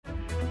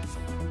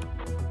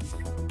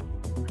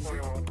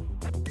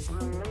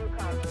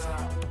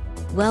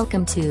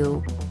Welcome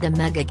to the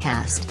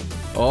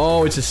Megacast.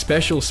 Oh, it's a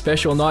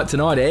special night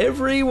tonight.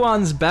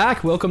 Everyone's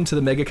back. Welcome to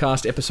the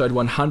Megacast episode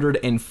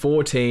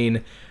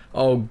 114.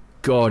 Oh,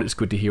 God, it's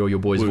good to hear all your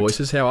boys'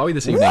 voices. How are we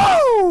this evening?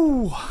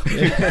 Woo!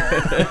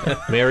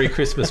 Merry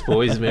Christmas,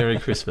 boys. Merry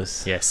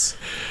Christmas. Yes.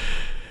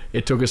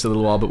 It took us a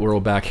little while, but we're all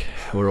back.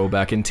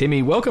 And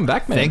Timmy, welcome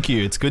back, man. Thank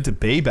you. It's good to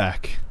be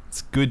back.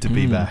 It's good to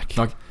be back.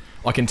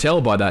 I can tell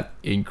by that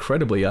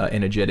incredibly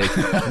energetic.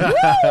 Woo!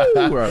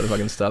 We're at the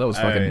fucking start. That was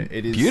fucking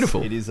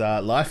beautiful. It is.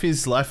 Life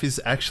is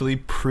actually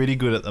pretty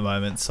good at the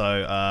moment.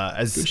 So,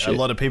 as a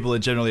lot of people are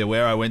generally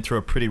aware, I went through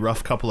a pretty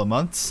rough couple of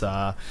months.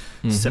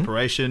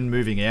 Separation,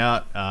 moving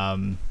out.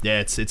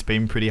 It's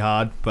been pretty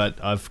hard, but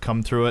I've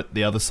come through it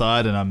the other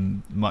side, and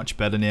I'm much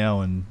better now,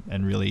 and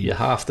really. You're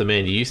half the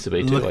man you used to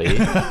be, too, are you?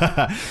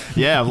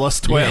 Yeah, I've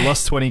lost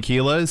 20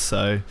 kilos.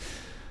 So,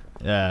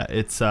 yeah,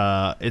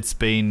 it's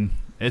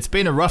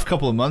been a rough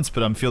couple of months,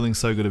 but I'm feeling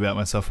so good about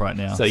myself right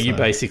now. So you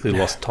basically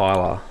lost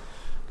Tyler.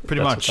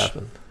 Pretty much. What's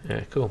happened.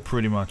 Yeah, cool.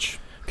 Pretty much.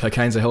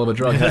 Cocaine's a hell of a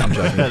drug. I'm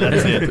joking.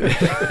 That's it.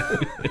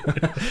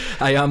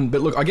 Hey,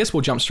 but look, I guess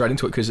we'll jump straight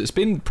into it because it's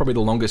been probably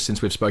the longest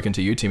since we've spoken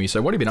to you, Timmy.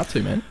 So what have you been up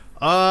to, man?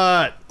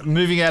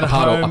 Moving out of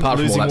home, apart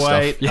from losing all that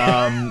weight.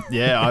 stuff.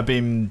 I've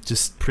been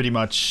just pretty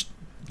much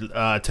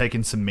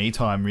taking some me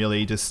time,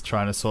 really, just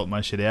trying to sort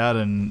my shit out,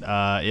 and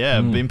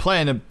I've been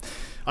playing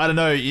I don't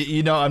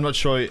know, I'm not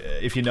sure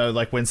if you know,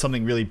 like when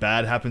something really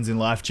bad happens in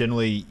life,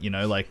 generally,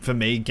 like for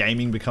me,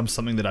 gaming becomes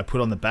something that I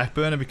put on the back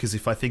burner, because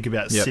if I think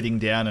about sitting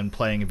down and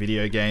playing a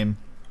video game,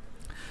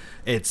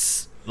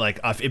 it's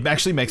like, it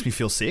actually makes me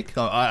feel sick.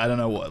 I don't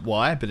know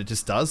why, but it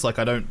just does. Like,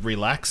 I don't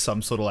relax.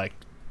 I'm sort of like,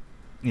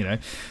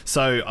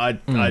 so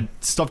I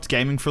stopped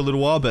gaming for a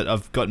little while, but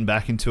I've gotten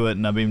back into it,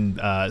 and I've been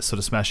sort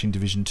of smashing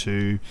Division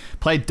 2.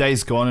 Played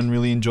Days Gone and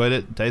really enjoyed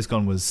it. Days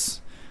Gone was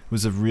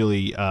a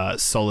really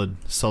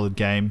solid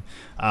game.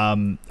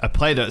 I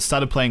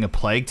started playing A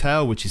Plague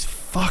Tale, which is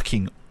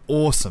fucking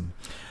awesome.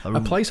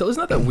 A Plague Tale,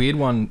 isn't that weird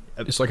one?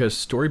 It's like a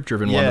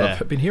story-driven one that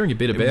I've been hearing a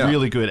bit about.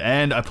 Really good.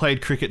 And I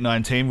played Cricket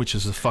 19, which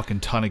is a fucking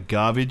ton of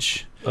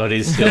garbage. Oh, it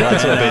is still.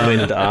 That's what I've been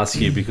meaning to ask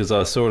you, because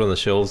I saw it on the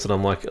shelves and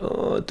I'm like,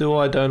 oh, do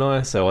I, don't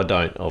I? So I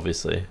don't,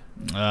 obviously.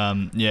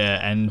 And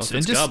if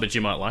it's garbage,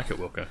 you might like it,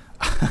 Wilco.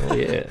 Oh,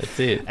 yeah, that's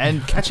it.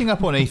 And catching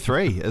up on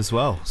E3 as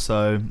well.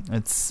 So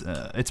it's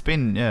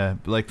been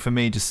like for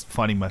me, just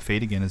finding my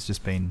feet again has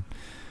just been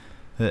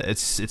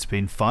it's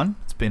been fun.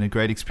 It's been a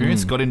great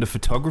experience. Got into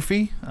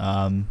photography,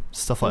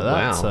 stuff like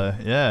that. Wow. So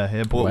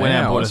went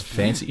out, bought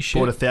fancy shit.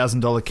 Bought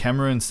 $1,000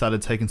 camera and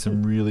started taking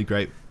some really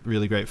great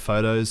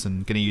photos,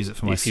 and going to use it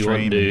for my stream. If you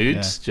want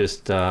nudes,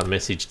 just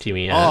message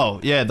Timmy out. Oh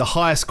yeah, the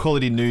highest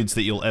quality nudes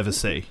that you'll ever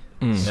see.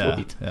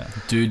 Sweet. Yeah.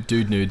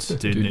 Dude nudes.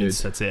 Dude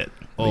nudes. That's it.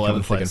 All over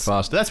the place.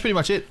 Fast. But that's pretty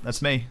much it. That's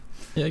me.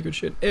 Yeah, good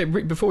shit.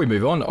 Rick, before we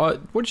move on,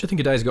 what did you think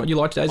of Days Gone? You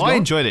liked Days Gone? I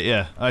enjoyed it.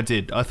 Yeah, I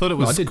did. I thought it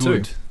was I did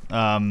good. too.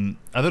 I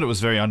thought it was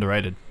very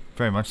underrated.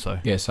 Very much so.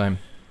 Yeah, same.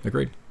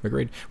 Agreed.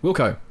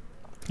 Wilco,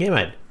 Yeah,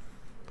 mate.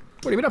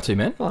 what have you been up to,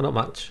 man? Oh, not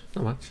much.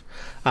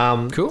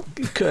 Cool.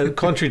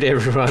 Contrary to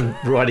everyone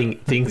writing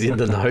things in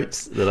the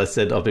notes that I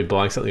said I've been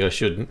buying something I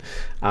shouldn't,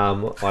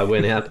 I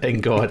went out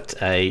and got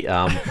a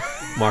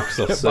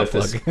Microsoft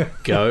Surface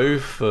Go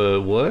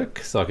for work,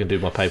 so I can do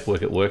my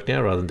paperwork at work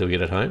now rather than doing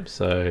it at home.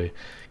 So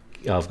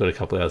I've got a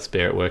couple of hours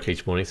spare at work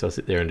each morning, so I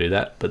sit there and do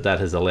that. But that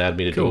has allowed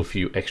me to do a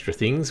few extra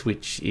things,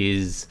 which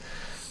is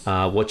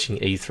watching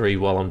E3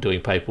 while I'm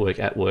doing paperwork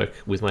at work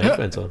with my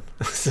headphones on.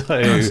 So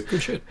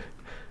good shit.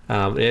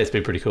 It's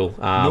been pretty cool.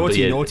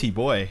 Naughty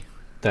boy.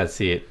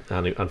 That's it.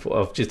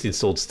 I've just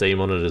installed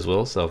Steam on it as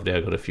well, so I've now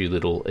got a few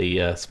little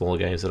smaller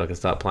games that I can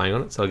start playing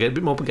on it. So I get a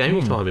bit more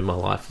gaming time in my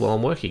life while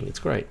I'm working. It's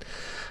great.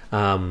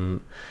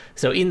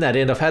 So in that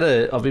end,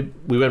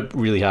 we went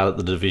really hard at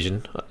the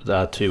Division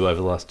 2 over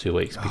the last 2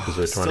 weeks because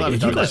we're trying to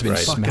get you guys have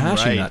been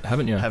smashing that,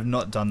 haven't you? Have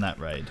not done that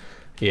raid.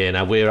 Yeah,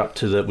 no, we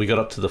got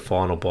up to the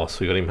final boss.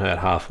 We got him about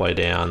halfway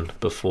down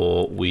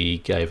before we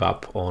gave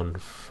up on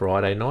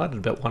Friday night at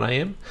about 1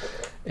 a.m.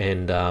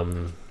 And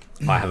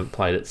I haven't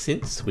played it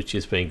since, which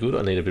has been good.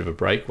 I need a bit of a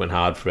break. Went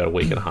hard for about a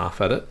week and a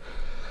half at it.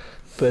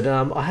 But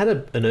I had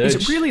an urge.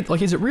 Is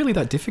it really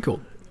that difficult?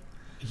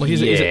 Like,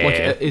 is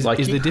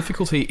the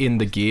difficulty in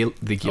the gear?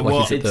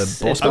 Is it the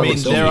boss? I mean,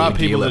 there are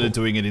people that are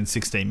doing it in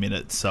 16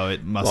 minutes, so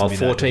it must be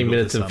 14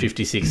 minutes and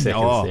 56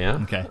 seconds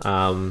now.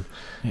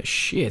 Okay.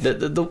 Shit.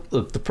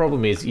 The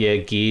problem is,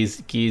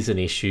 gear's an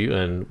issue,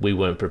 and we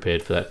weren't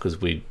prepared for that because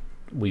we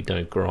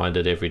don't grind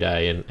it every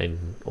day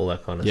and all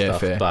that kind of stuff.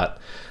 Fair. But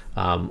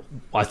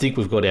I think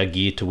we've got our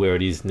gear to where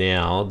it is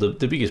now.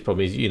 The biggest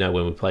problem is,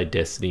 when we played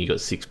Destiny, you got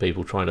 6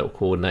 people trying to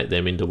coordinate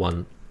them into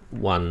one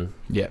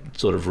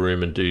sort of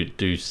room and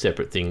do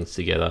separate things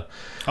together.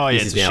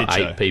 This is now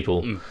 8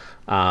 people.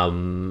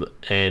 And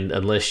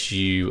unless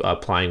you are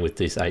playing with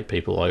these 8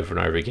 people over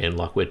and over again,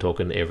 like we're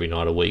talking every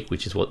night a week,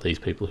 which is what these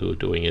people who are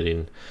doing it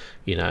in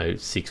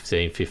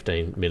 16,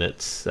 15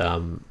 minutes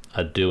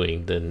are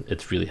doing, then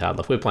it's really hard.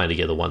 Like, we're playing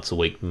together once a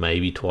week,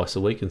 maybe twice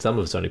a week, and some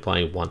of us only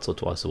playing once or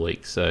twice a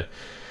week. So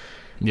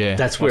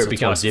that's where it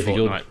becomes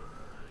difficult.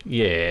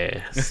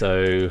 Yeah,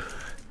 so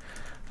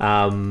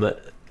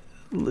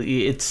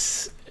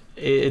it's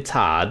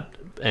hard,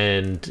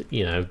 and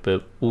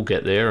but we'll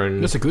get there,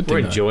 and that's a good thing.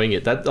 We're enjoying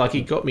it. That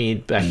it got me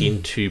back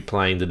into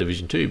playing the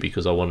Division 2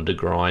 because I wanted to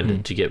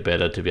grind to get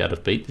better to be able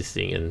to beat this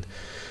thing, and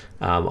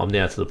I'm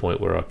now to the point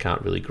where I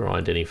can't really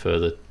grind any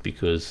further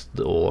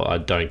or I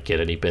don't get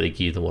any better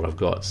gear than what I've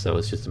got. So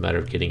it's just a matter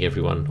of getting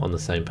everyone on the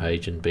same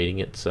page and beating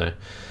it. So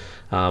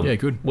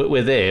good.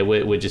 We're there.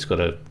 We're just got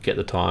to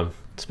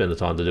spend the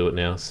time to do it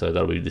now. So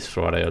that'll be this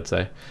Friday, I'd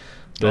say.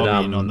 But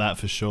I'll be in on that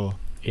for sure.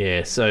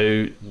 Yeah.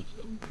 So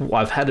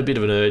I've had a bit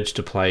of an urge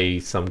to play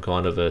some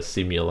kind of a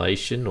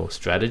simulation or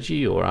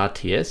strategy or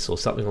RTS or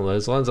something along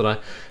those lines, and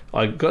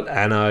I got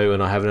Anno,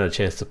 and I haven't had a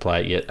chance to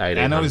play it yet.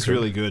 Anno is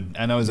really good.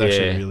 Anno is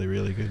actually really,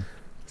 really good.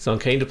 So I'm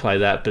keen to play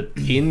that, but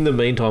in the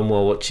meantime,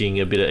 while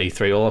watching a bit of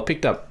E3, I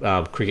picked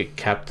up Cricket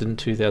Captain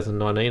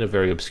 2019, a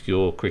very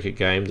obscure cricket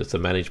game that's a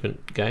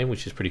management game,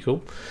 which is pretty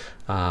cool.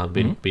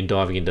 Been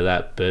diving into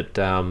that, but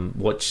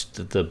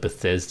watched the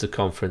Bethesda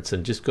conference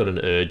and just got an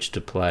urge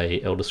to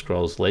play Elder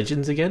Scrolls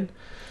Legends again.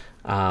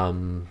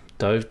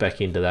 Dove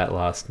back into that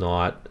last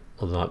night,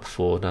 or the night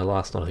before. No,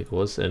 last night I think it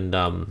was, and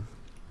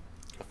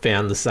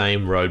found the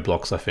same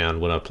roadblocks I found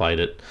when I played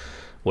it,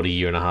 a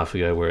year and a half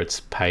ago, where it's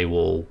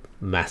paywall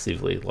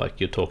massively. Like,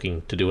 you're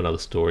talking to do another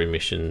story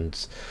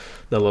missions.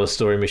 A lot of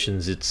story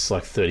missions, it's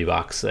like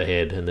 $30 a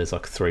head, and there's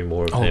like 3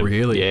 more of them. Oh,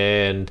 really?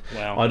 Yeah, and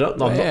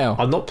wow.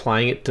 I'm not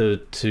playing it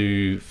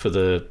for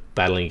the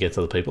battling against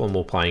other people. I'm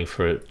more playing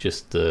for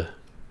just the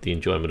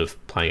enjoyment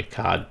of playing a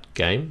card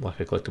game, like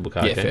a collectible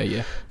card game. Fair,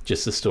 yeah.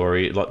 Just the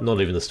story, like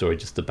not even the story,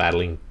 just the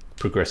battling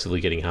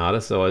progressively getting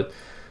harder. So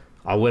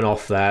I went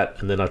off that,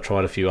 and then I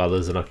tried a few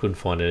others, and I couldn't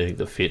find anything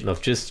that fit. And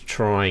I've just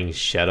trying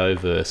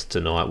Shadowverse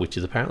tonight, which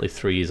is apparently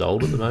 3 years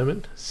old at the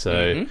moment.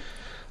 So,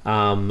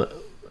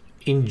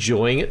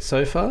 enjoying it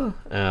so far,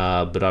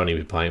 but I've only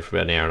been playing for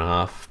about an hour and a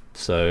half.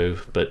 So,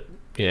 but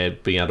yeah,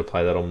 being able to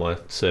play that on my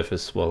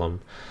Surface while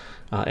I'm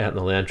out in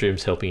the lounge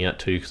room's helping out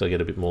too, because I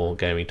get a bit more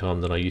gaming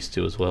time than I used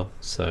to as well.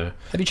 So,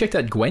 have you checked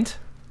out Gwent?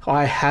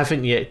 I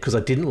haven't yet, because I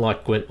didn't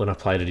like Gwent when I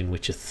played it in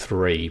Witcher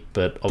 3,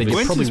 but obviously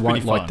you probably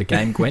won't like the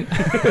game Gwent.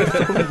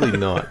 Probably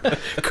not,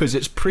 because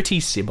it's pretty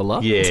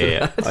similar.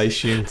 Yeah, I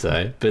assume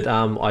so. But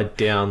I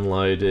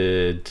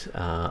downloaded.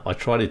 I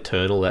tried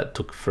Eternal. That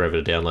took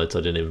forever to download, so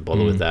I didn't even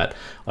bother with that.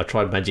 I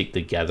tried Magic: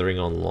 The Gathering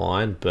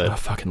online, but I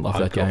fucking love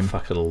that game. I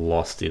fucking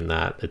lost in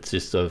that. It's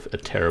just a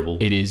terrible.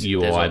 It is.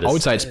 UI. I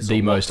would say it's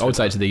the most. I would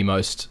say it's the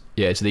most.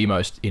 Yeah, it's the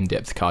most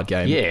in-depth card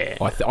game. Yeah.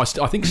 I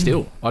think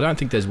still. I don't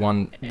think there's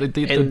one. The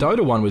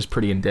Dota one was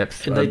pretty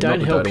in-depth. And they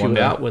don't help you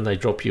out when they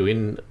drop you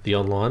in the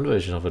online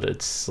version of it.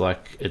 It's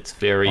like, it's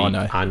very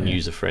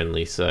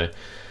user-friendly. So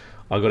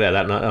I got out of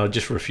that, and I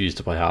just refused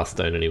to play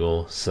Hearthstone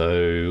anymore.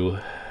 So,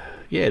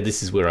 yeah,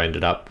 this is where I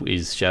ended up,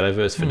 is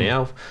Shadowverse for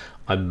now.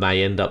 I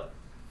may end up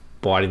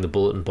biting the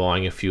bullet and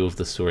buying a few of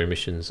the story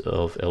missions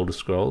of Elder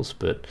Scrolls,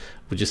 but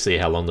we'll just see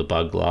how long the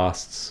bug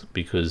lasts,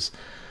 because...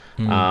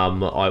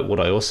 what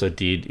I also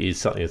did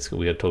is something that's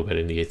we had to talk about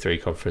in the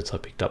E3 conference. I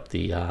picked up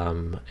the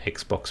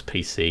Xbox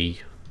PC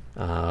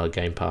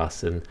Game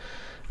Pass and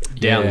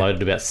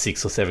downloaded about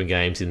 6 or 7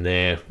 games in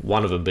there.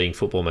 One of them being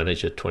Football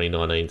Manager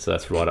 2019, so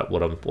that's right up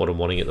what I'm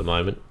wanting at the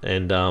moment.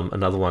 And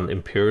another one,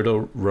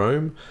 Imperator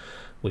Rome,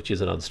 which is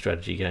another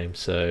strategy game.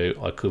 So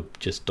I could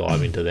just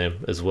dive into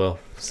them as well.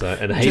 So,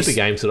 and a heap of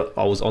games that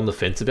I was on the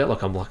fence about.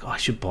 Like, I'm like, I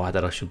should buy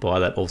that.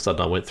 All of a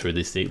sudden, I went through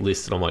this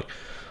list, and I'm like,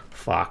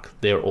 fuck,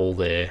 they're all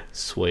there.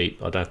 Sweet.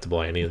 I don't have to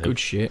buy any of them. Good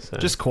shit. So,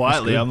 just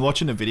quietly, I'm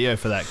watching a video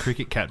for that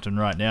Cricket Captain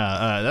right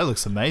now. That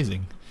looks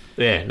amazing.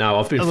 Yeah, no,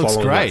 I've been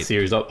following that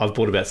series. I've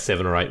bought about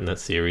 7 or 8 in that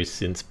series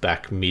since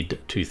back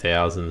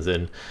mid-2000s,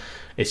 and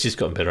it's just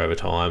gotten better over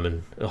time,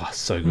 and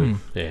so good.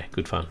 Yeah,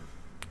 good fun.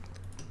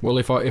 Well,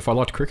 if I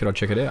liked cricket, I'd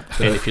check it out.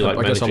 And if you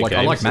like,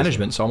 I like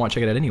management, so I might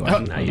check it out anyway.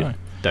 No, you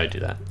don't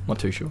do that. Not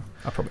too sure.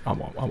 I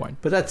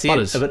won't. But that's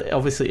Butters. It. But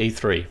obviously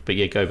E3. But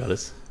yeah, go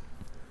Butters.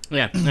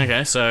 Yeah.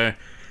 Okay. So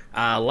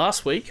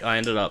last week I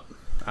ended up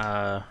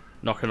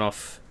knocking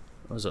off.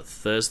 What was it,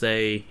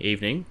 Thursday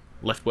evening?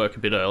 Left work a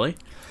bit early.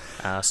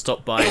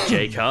 Stopped by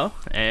J-Car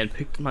and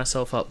picked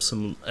myself up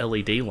some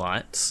LED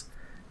lights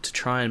to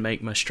try and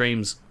make my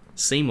streams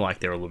seem like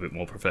they're a little bit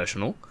more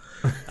professional.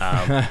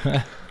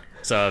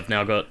 So I've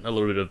now got a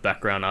little bit of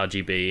background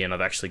RGB, and I've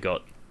actually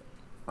got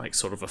like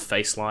sort of a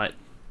face light,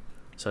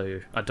 so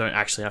I don't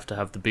actually have to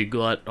have the big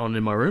light on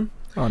in my room.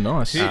 Oh,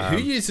 nice. Who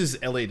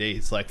uses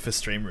LEDs like for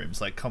stream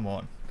rooms? Like, come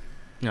on.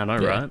 I know,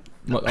 right?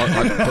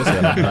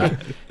 I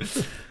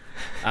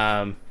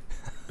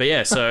But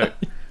yeah, so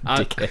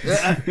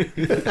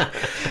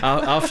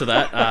after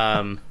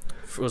that,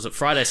 was it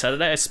Friday,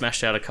 Saturday? I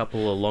smashed out a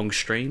couple of long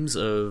streams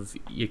of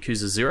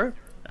Yakuza 0.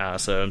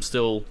 So I'm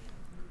still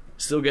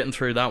getting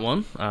through that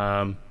one.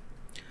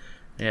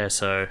 Yeah,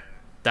 so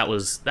that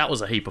was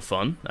a heap of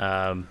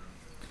fun.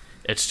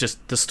 It's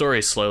just the story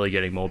is slowly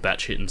getting more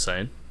batshit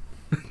insane.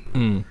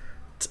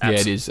 Yeah,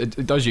 it is.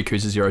 Those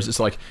Yakuza Zeros, it's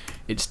like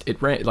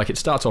it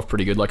starts off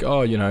pretty good, like,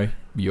 oh, you're a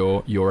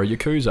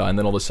Yakuza, and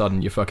then all of a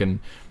sudden you're fucking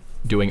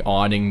doing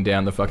ironing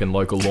down the fucking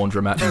local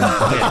laundromat.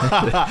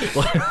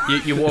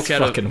 You walk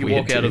out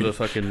of a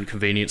fucking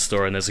convenience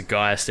store and there's a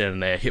guy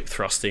standing there hip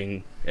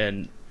thrusting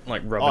and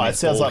like rubbing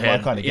his ball like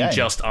head kind of in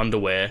just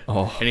underwear.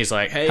 And he's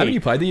like, "Hey, haven't you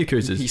played the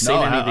Yakuzas?"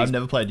 I've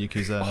never played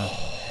Yakuza.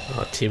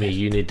 Oh, Timmy,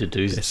 you need to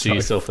do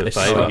yourself a favour.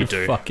 So You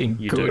do. fucking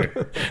You good.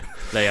 do.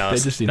 They're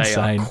just insane.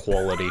 They are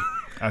quality.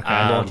 Okay.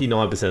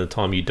 99% of the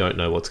time, you don't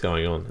know what's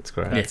going on. It's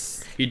great.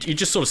 Yes. You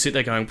just sort of sit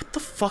there going, "What the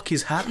fuck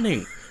is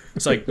happening?"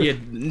 It's like, yeah,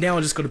 now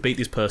I just got to beat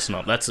this person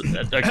up. That's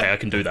okay. I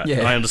can do that.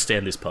 Yeah. I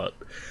understand this part.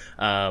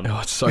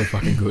 It's so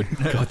fucking good.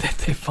 God,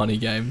 they're funny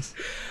games.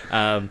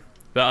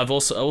 But I've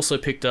also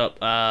picked up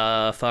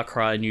Far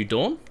Cry New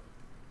Dawn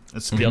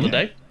the other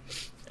day,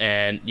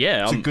 and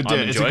it's a good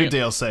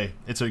DLC.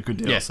 It's a good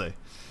DLC.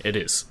 Yeah, it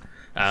is.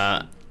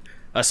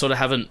 I sort of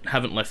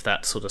haven't left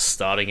that sort of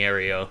starting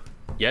area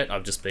yet.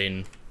 I've just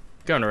been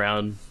going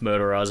around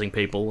murderizing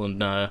people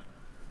and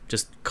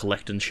just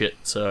collecting shit.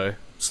 So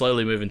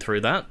slowly moving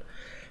through that.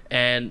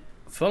 And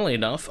funnily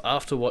enough,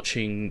 after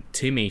watching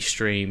Timmy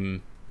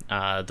stream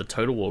the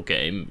Total War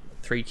game,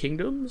 Three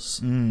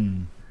Kingdoms.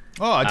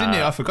 Oh, I didn't.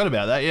 I forgot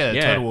about that. Yeah,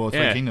 Total War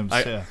Three Kingdoms.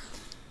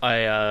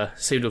 I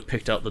seem to have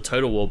picked up the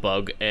Total War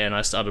bug, and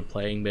I started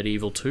playing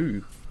Medieval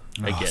 2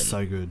 again. Oh,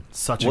 so good.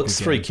 Such a What's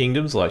good Three game.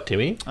 Kingdoms like,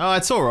 Timmy? Oh,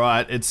 it's all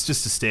right. It's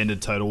just a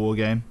standard Total War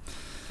game.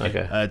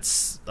 Okay.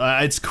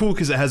 It's cool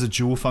because it has a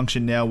dual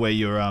function now where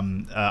your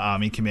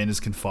army commanders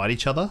can fight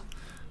each other,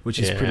 which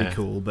is pretty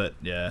cool. But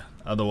yeah,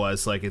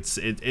 otherwise, like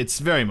it's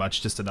very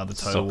much just another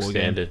Total War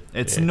standard.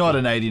 game. It's not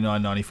an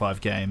 $89.95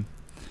 game.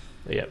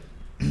 Yep,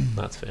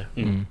 that's fair.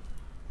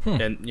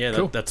 And yeah,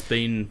 Cool. that's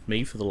been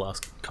me for the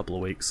last couple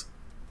of weeks.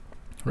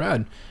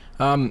 Rad.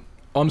 I'm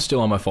still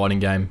on my fighting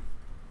game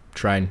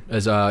train.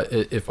 As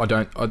if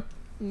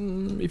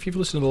you've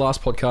listened to the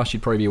last podcast,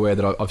 you'd probably be aware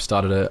that I've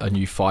started a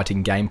new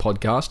fighting game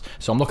podcast.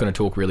 So I'm not going to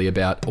talk really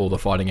about all the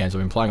fighting games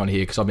I've been playing on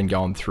here because I've been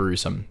going through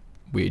some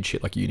weird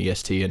shit like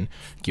Juiciest and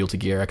Guilty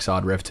Gear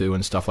Xrd Rev 2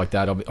 and stuff like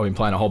that. I've been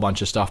playing a whole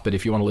bunch of stuff, but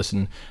if you want to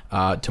listen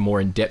to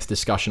more in-depth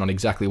discussion on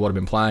exactly what I've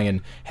been playing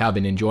and how I've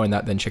been enjoying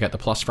that, then check out the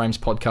Plus Frames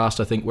podcast.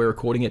 I think we're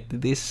recording it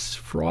this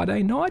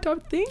Friday night, I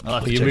think.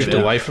 You moved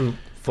away from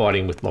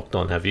fighting with Locked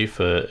On, have you,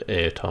 for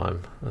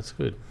airtime? That's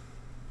good.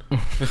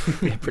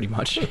 Yeah, pretty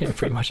much.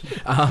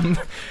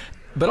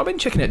 But I've been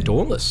checking out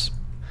Dauntless,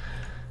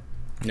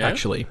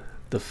 actually.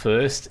 The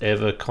first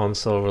ever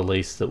console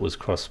release that was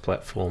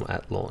cross-platform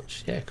at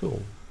launch. Yeah,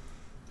 cool.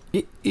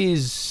 It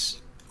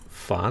is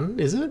fun,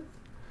 is it?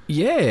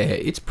 Yeah,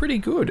 it's pretty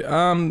good.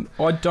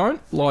 I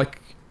don't like.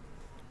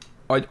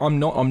 I'm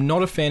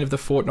not a fan of the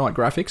Fortnite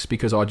graphics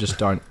because I just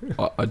don't.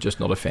 I'm just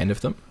not a fan of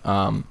them.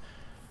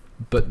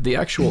 But the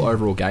actual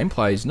overall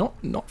gameplay is not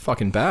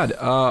fucking bad.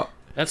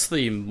 That's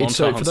the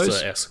Monster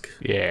Hunter-esque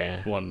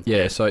one.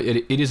 Yeah, so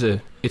it's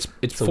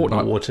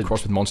Fortnite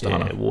crossed with Monster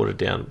Hunter. Watered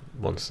down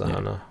Monster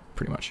Hunter.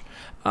 Pretty much.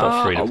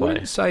 But free to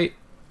play.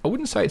 I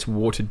wouldn't say it's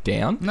watered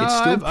down. No, it's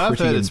still I've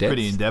heard it's in-depth.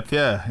 pretty in-depth,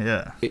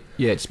 yeah.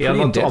 It's pretty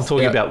in-depth. I'm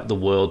talking about the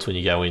worlds when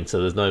you go in, so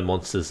there's no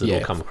monsters that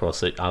will come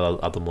across it,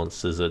 other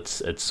monsters.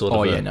 It's sort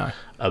of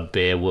a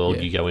bare world.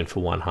 Yeah. You go in for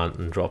one hunt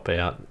and drop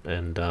out.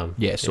 And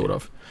sort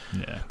of.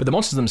 Yeah. But the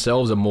monsters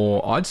themselves are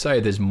more, I'd say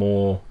there's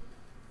more...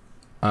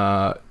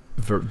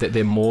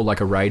 they're more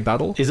like a raid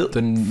battle. Is it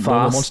than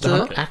faster Monster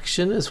Hunter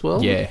action as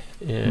well? Yeah,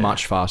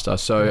 much faster.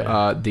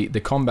 So the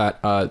combat,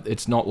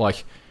 it's not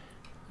like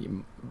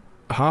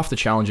half the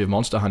challenge of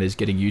Monster Hunter is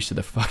getting used to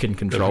the fucking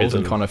controls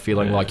and kind of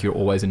feeling like you're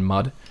always in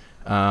mud.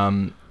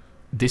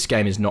 This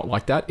game is not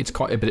like that.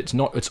 But it's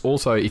not. It's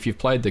also, if you've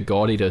played the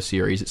God Eater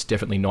series, it's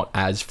definitely not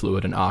as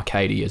fluid and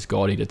arcadey as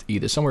God Eater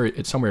either. It's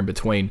somewhere in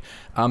between.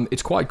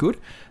 It's quite good.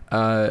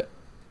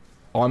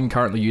 I'm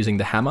currently using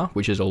the hammer,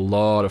 which is a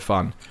lot of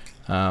fun.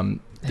 The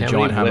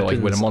giant hammer, like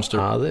when a monster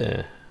are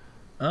there?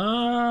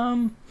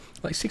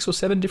 Like 6 or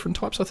 7 different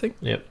types, I think.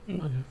 Yep.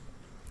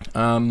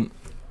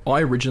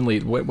 I originally,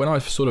 when I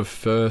sort of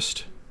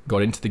first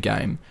got into the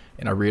game,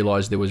 and I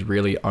realised there was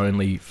really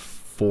only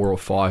 4 or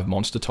 5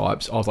 monster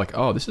types, I was like,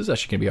 oh, this is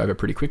actually going to be over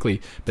pretty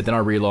quickly. But then I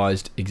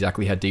realised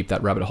exactly how deep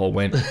that rabbit hole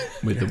went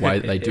with the way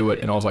that they do it,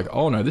 and I was like,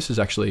 oh no, this is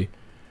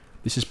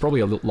probably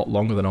a lot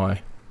longer than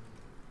I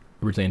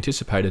originally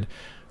anticipated.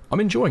 I'm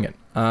enjoying it.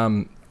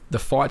 The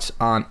fights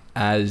aren't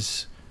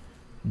as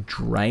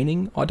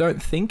draining, I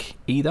don't think,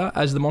 either,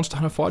 as the Monster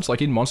Hunter fights.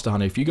 Like in Monster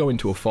Hunter, if you go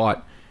into a fight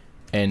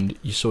and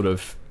you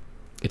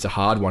it's a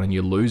hard one and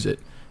you lose it,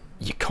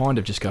 you kind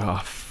of just go,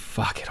 oh,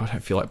 fuck it, I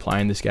don't feel like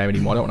playing this game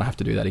anymore. I don't want to have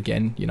to do that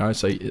again, you know?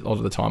 So a lot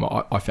of the time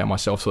I found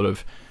myself sort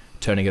of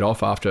turning it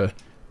off after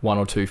 1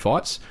 or 2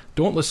 fights.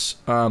 Dauntless,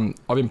 I've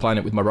been playing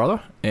it with my brother,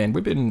 and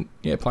we've been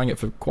playing it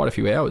for quite a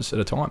few hours at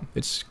a time.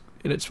 It's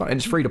fun, and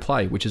it's free to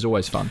play, which is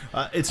always fun.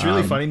 It's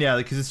really funny now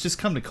because it's just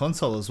come to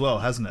console as well,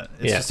 hasn't it?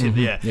 It's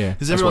yeah.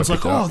 Because everyone's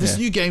like, "Oh, this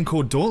new game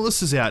called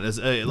Dauntless is out." It's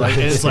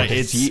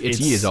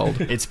years old.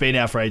 It's been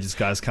out for ages,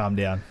 guys. Calm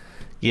down.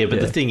 Yeah, but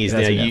the thing is,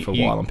 now for a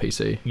while on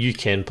PC. You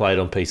can play it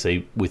on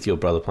PC with your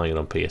brother playing it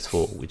on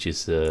PS4, which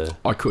is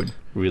I could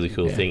really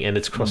cool thing, and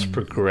it's cross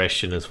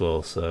progression as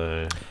well.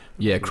 So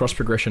Yeah, cross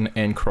progression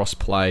and cross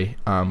play,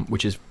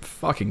 which is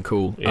fucking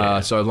cool. Yeah.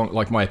 So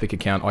like my Epic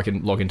account, I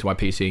can log into my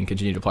PC and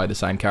continue to play the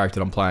same character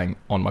that I'm playing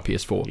on my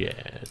PS4. Yeah,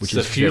 which it's the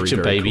is future,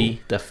 very, very baby.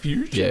 cool. The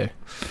future. Yeah,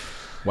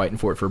 waiting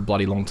for it for a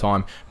bloody long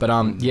time. But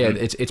yeah,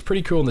 it's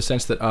pretty cool in the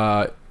sense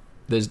that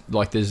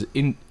there's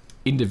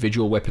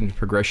individual weapon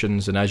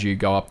progressions, and as you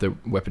go up the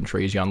weapon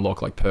trees, you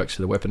unlock like perks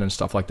for the weapon and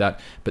stuff like that.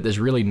 But there's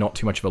really not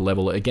too much of a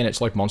level. Again, it's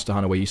like Monster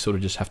Hunter, where you sort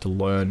of just have to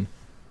learn.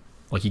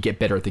 Like, you get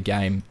better at the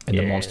game, and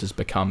the monsters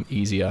become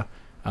easier.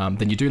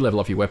 Then you do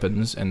level up your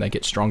weapons, and they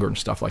get stronger and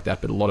stuff like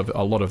that. But a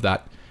lot of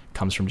that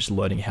comes from just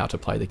learning how to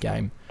play the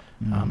game,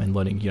 and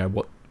learning, you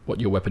know, what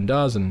your weapon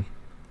does and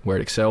where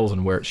it excels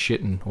and where it's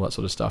shit and all that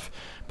sort of stuff.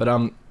 But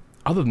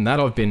other than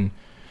that, I've been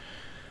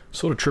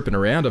sort of tripping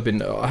around.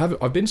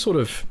 I've been sort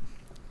of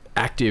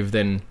active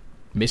then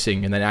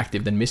missing, and then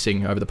active then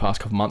missing over the past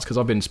couple of months, because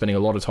I've been spending a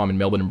lot of time in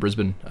Melbourne and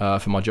Brisbane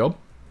for my job.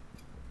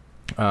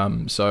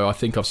 So I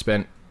think I've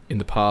spent, in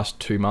the past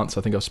 2 months,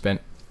 probably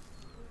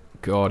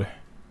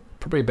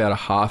about a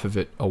half of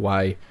it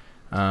away.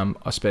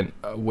 I spent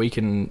a week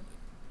and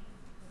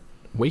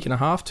a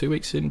half, 2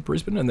 weeks in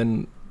Brisbane, and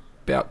then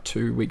about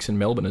 2 weeks in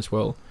Melbourne as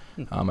well,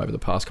 over the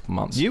past couple of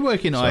months. You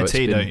work in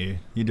IT, don't you?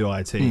 You do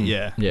IT,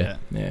 yeah.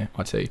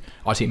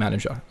 IT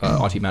manager,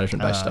 IT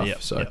management-based stuff.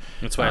 Yep, so yep.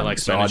 That's why I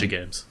like manager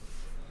games.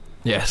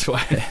 Yeah, that's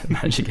why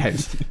manager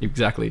games,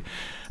 exactly.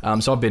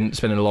 So I've been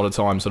spending a lot of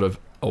time sort of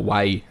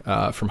away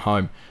from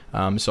home.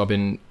 So I've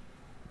been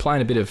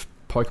playing a bit of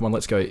Pokemon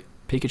Let's Go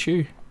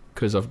Pikachu,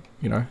 because I've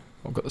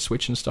got the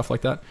Switch and stuff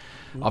like that.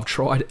 I've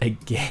tried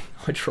again.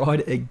 I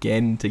tried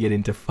again to get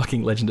into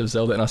fucking Legend of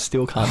Zelda, and I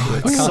still can't do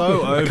it. It's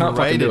so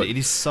overrated. It. It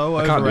is so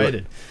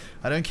overrated.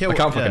 I don't care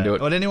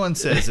what anyone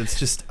says. It's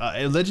just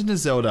Legend of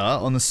Zelda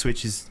on the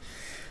Switch is.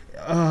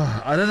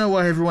 I don't know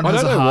why everyone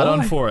has a hard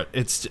on for it.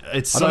 It's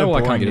so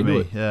boring to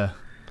me. Yeah.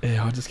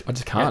 Yeah, I just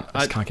can't.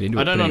 I just can't get into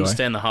it. I don't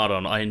understand the hard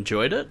on. I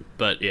enjoyed it,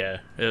 but yeah,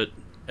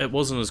 it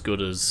wasn't as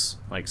good as,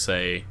 like,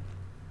 say,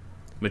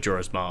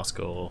 Majora's Mask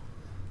or.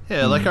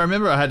 Yeah, like I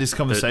remember I had this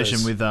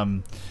conversation with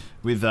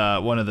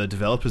one of the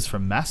developers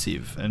from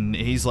Massive, and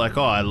he's like,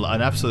 "Oh, I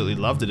absolutely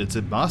loved it. It's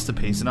a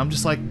masterpiece." And I'm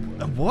just like,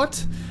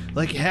 "What?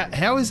 Like,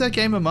 how is that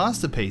game a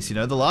masterpiece? You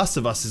know, The Last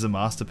of Us is a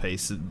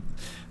masterpiece.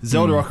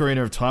 Zelda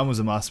Ocarina of Time was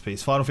a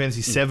masterpiece. Final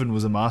Fantasy VII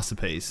was a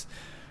masterpiece.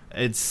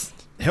 It's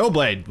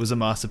Hellblade was a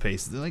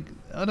masterpiece. Like,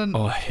 I don't.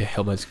 Oh yeah,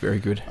 Hellblade's very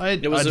good.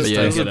 It was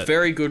a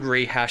very good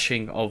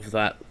rehashing of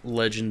that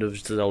Legend of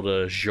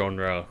Zelda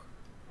genre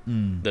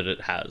that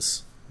it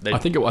has. I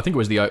think it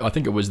was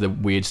the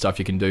weird stuff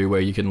you can do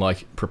where you can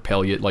like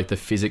propel your, like, the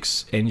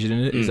physics engine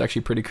in it is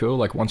actually pretty cool.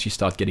 Like, once you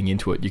start getting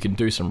into it, you can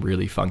do some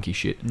really funky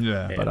shit.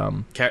 Yeah.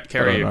 But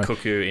carry a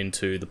cuckoo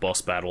into the boss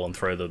battle and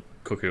throw the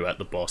cuckoo at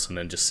the boss, and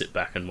then just sit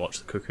back and watch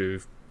the cuckoo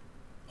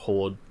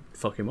horde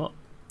fuck him up.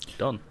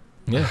 Done.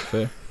 Yeah,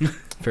 fair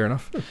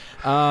enough.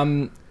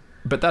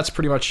 But that's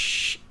pretty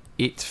much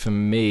it for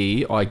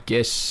me, I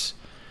guess.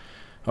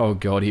 Oh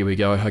god, here we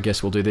go. I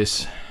guess we'll do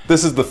this.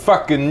 This is the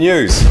fucking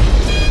news.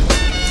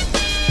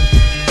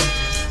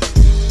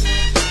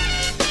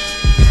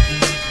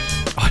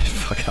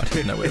 I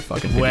don't know where to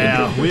fucking begin.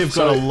 Wow, we've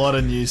got a lot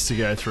of news to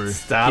go through.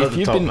 Start at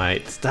the top,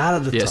 mate. Start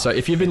at the top. Yeah, so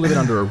if you've been living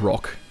under a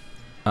rock,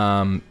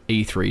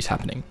 E3's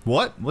happening.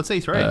 What? What's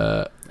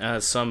E3?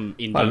 Some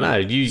indie. I don't know.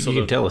 You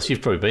can tell us.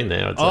 You've probably been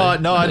there. I'd say. Oh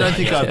no, I don't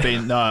think I've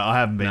been. No, I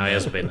haven't been. No, there. he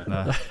hasn't been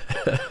there.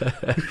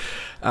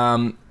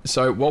 No.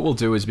 So what we'll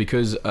do is,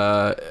 because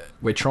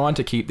we're trying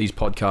to keep these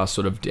podcasts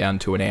sort of down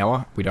to an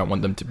hour, we don't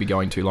want them to be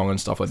going too long and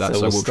stuff like that.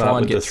 So we'll try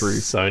and get through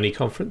Sony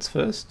conference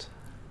first.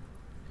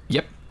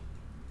 Yep.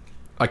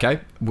 Okay,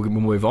 we'll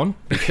move on,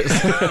 because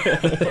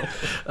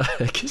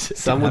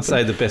some would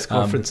say the best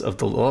conference of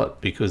the lot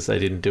because they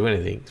didn't do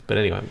anything. But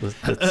anyway,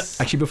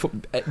 let's... actually before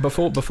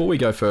we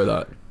go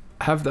further,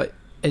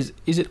 is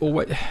it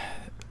always?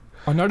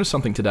 I noticed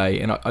something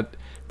today, and I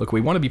look, we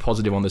want to be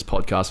positive on this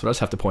podcast, but I just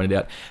have to point it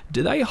out.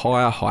 Do they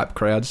hire hype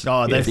crowds?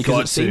 Oh, they've because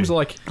got it seems to.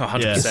 like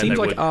 100% it seems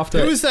like after.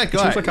 Who was that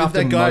guy? It seems like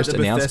after most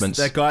announcements,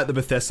 that guy at the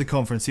Bethesda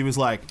conference, he was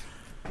like,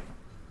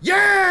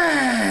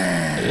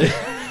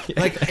 "Yeah."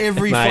 Like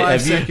every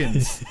 5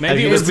 seconds.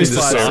 Maybe it was the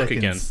Sark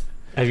again.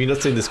 Have you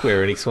not seen the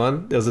Square Enix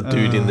one? There was a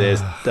dude in there.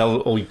 They were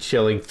all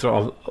yelling,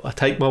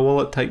 "Take my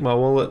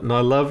wallet, and I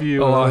love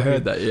you." Oh, I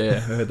heard that. Yeah, I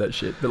heard that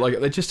shit. But like,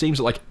 it just seems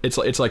like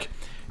it's like,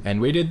 and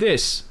we did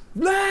this,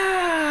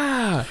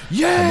 blah,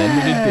 yeah, and then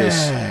we did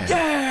this,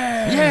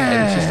 yeah.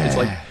 And it's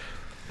like,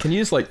 can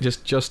you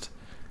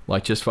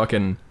just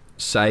fucking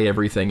say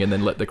everything and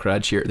then let the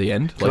crowd cheer at the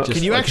end? Like,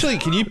 can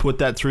you put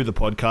that through the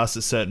podcast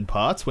at certain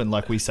parts when,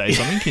 like, we say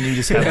something? Can you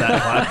just have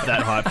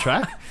that hype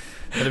track?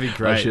 That'd be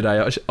great.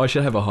 I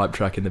should have a hype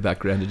track in the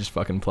background to just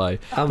fucking play.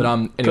 But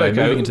anyway,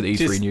 moving into the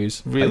E3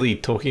 news. Really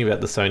talking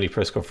about the Sony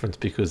press conference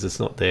because it's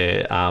not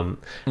there.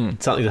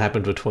 Something that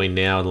happened between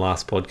now and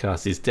last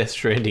podcast is Death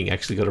Stranding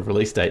actually got a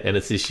release date, and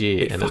it's this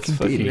year. It and fucking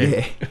it's fucking did,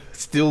 yeah.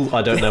 Still,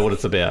 I don't know what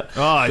it's about.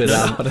 I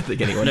don't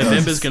think anyone knows.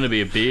 November's going to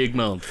be a big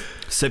month.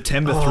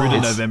 September through to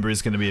November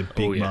is going to be a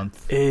big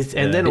month.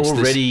 And then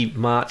already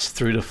March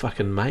through to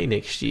fucking May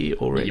next year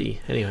already.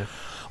 Yep. Anyway.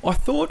 I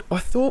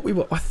thought we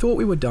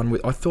were done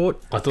with. I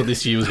thought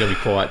this year was going to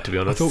be quiet. To be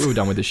honest, I thought we were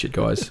done with this shit,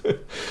 guys.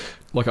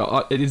 Like,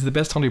 it is the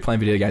best time to be playing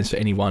video games for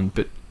anyone,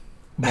 but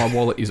my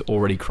wallet is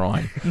already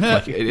crying.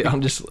 Like,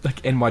 I'm just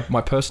like, and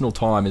my personal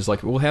time is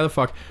like, well, how the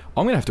fuck?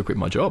 I'm gonna have to quit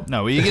my job.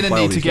 No, well, you're gonna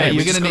need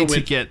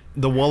to get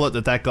the wallet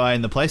that guy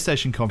in the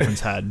PlayStation conference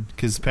had,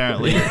 because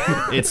apparently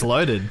it's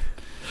loaded.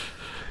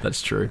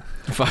 That's true.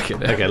 Fuck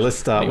it. Okay, let's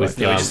start with.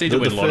 We just need to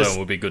win Lotto and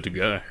we'll be good to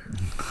go.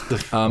 The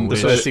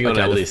first thing on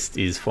our list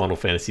is Final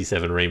Fantasy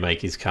VII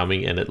Remake is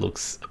coming, and it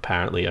looks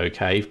apparently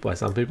okay by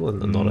some people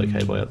and not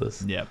okay by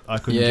others. Yeah, I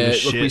couldn't give a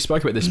shit. Look, we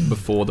spoke about this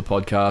before the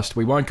podcast.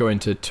 We won't go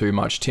into too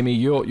much. Timmy,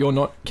 you're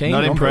not keen?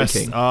 Not impressed.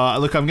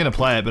 Look, I'm going to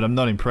play it, but I'm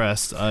not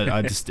impressed.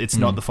 I just, it's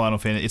not the Final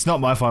Fantasy. It's not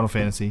my Final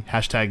Fantasy.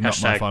 Hashtag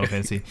not my Final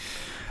Fantasy.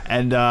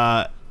 And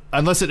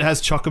unless it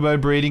has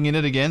Chocobo breeding in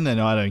it again, then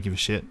I don't give a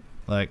shit.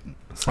 Like,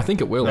 I think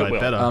it will.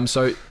 Better.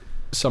 So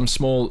some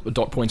small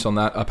dot points on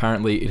that.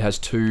 Apparently, it has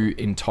 2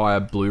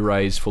 entire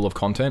Blu-rays full of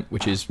content,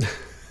 which is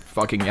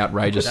fucking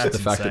outrageous. The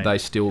fact that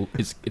it's still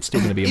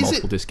going to be a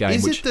multiple disc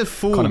game, which kind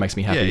of makes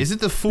me happy. Yeah, is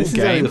it the full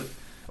game,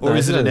 or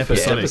is it an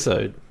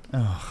episode?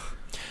 Oh.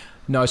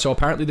 No, so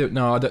apparently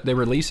they're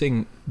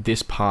releasing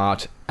this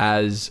part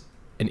as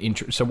an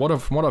intro. So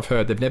from what I've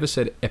heard, they've never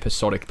said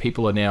episodic.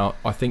 People are now,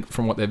 I think,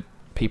 from what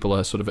people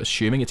are sort of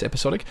assuming it's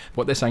episodic.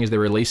 What they're saying is they're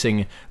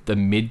releasing the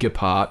Midgar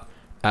part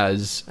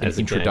as an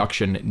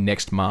introduction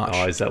next March.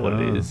 Oh, is that what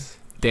it is?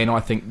 Then I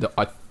think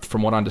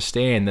from what I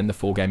understand, then the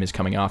full game is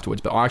coming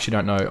afterwards. But I actually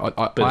don't know.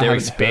 But they're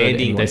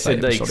expanding. They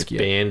said they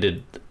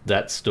expanded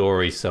that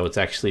story, so it's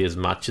actually as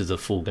much as a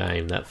full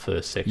game, that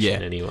first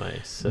section anyway.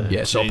 So.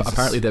 Yeah, so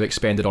apparently they've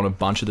expanded on a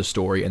bunch of the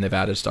story and they've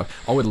added stuff.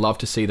 I would love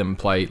to see them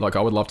play, like,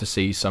 I would love to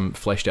see some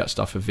fleshed out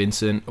stuff for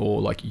Vincent or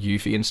like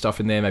Yuffie and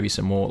stuff in there, maybe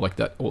some more like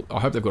that. I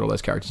hope they've got all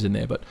those characters in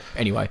there, but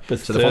anyway. But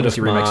so the Final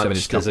Fantasy Remake 7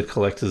 is there's a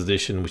collector's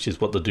edition, which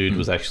is what the dude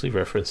was actually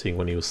referencing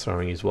when he was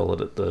throwing his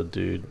wallet at the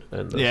dude.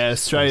 And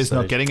Australia's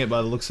not getting it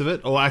by the looks of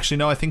it. Or actually,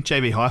 no, I think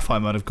JB Hi-Fi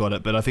might have got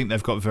it, but I think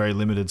they've got very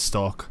limited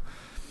stock.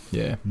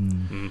 Yeah.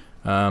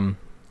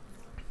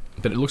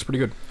 But it looks pretty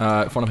good.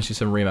 Final Fantasy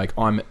VII Remake.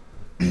 I'm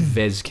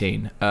Vez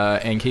keen.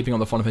 And keeping on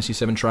the Final Fantasy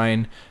VII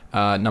train,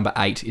 number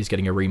 8 is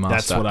getting a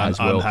remaster. That's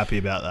what I'm happy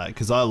about that,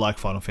 because I like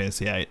Final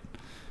Fantasy VIII.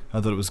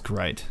 I thought it was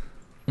great.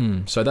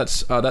 So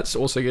that's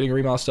also getting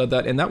remastered.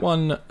 That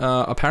one,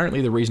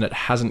 apparently the reason it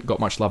hasn't got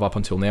much love up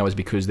until now is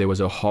because there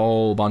was a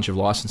whole bunch of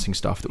licensing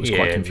stuff that was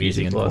quite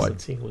confusing. Music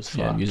licensing was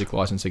fucked. Music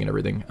licensing and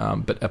everything.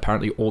 But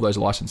apparently all those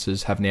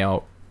licenses have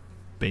now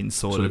been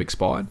sort of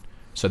expired.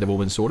 So they've all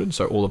been sorted.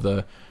 So all of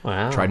the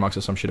trademarks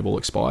or some shit have all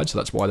expired. So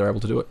that's why they're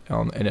able to do it.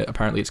 And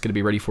apparently it's going to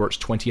be ready for its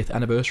 20th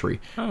anniversary,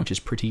 which is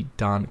pretty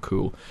darn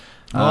cool.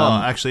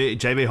 Actually,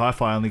 JB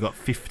Hi-Fi only got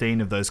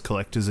 15 of those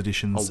collector's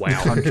editions. Oh, wow.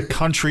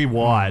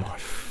 Countrywide.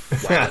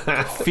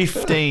 Wow.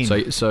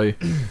 15. So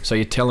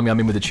you're telling me I'm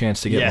in with a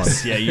chance to get one?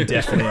 Yes, yeah, you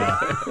definitely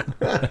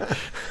are.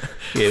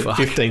 Yeah,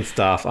 15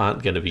 staff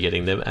aren't going to be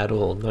getting them at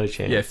all. No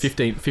chance. Yeah,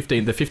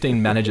 15 the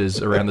 15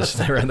 managers around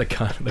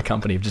the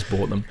company have just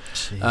bought them.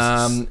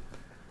 Jesus.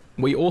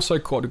 We also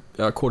caught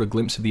a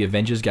glimpse of the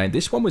Avengers game.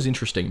 This one was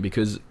interesting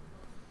because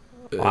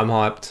I'm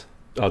hyped.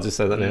 I'll just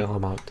say that now.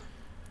 I'm hyped.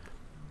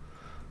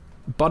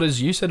 But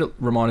as you said, it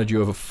reminded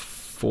you of a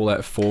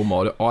Fallout 4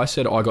 mod. I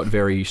said I got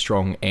very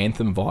strong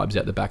Anthem vibes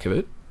out the back of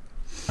it.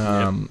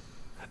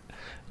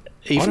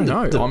 Even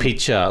the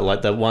picture,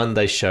 like the one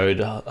they showed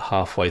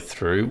halfway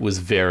through, was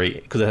very...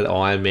 Because it had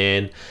Iron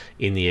Man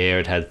in the air,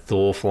 it had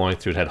Thor flying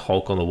through, it had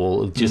Hulk on the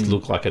wall. It just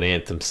looked like an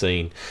Anthem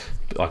scene.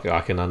 Like,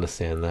 I can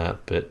understand that,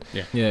 but...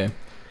 Yeah.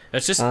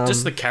 It's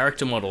just the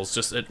character models.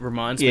 It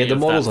reminds me the of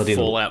models that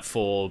Fallout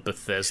 4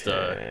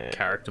 Bethesda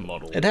character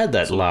model. It had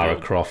that Lara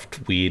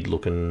Croft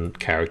weird-looking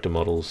character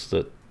models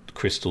that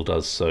Crystal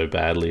does so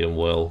badly and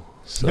well.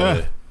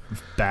 So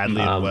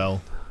badly and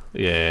well.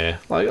 Yeah.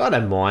 Like, I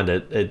don't mind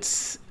it.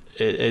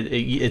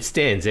 It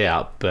stands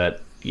out,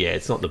 but yeah,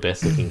 it's not the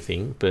best looking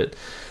thing. But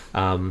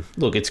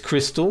look, it's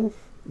Crystal,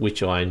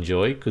 which I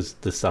enjoy because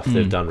the stuff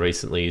they've done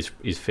recently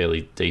is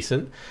fairly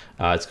decent.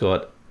 It's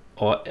got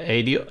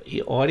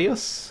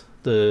Eidos,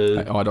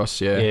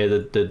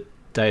 the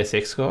Deus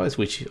Ex guys,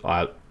 which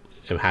I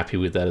am happy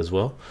with that as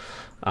well.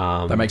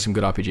 They make some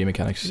good RPG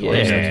mechanics. Yeah.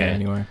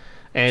 Anyway.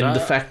 And the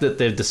fact that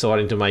they're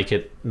deciding to make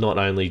it not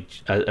only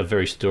a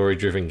very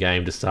story-driven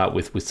game to start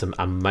with some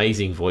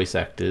amazing voice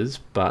actors,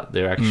 but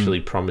they're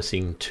actually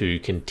promising to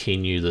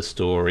continue the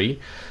story.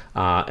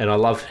 And I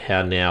love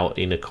how now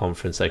in a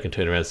conference they can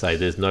turn around and say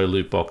there's no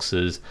loot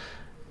boxes,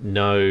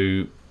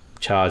 no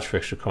charge for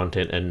extra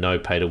content, and no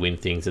pay-to-win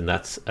things, and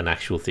that's an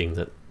actual thing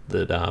that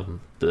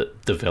the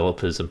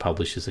developers and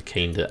publishers are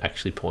keen to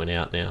actually point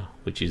out now,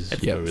 which is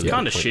it's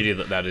kind of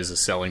shitty that is a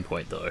selling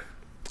point, though.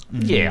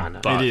 Yeah, I know.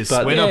 But it is.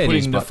 We're not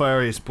putting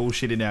nefarious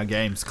bullshit in our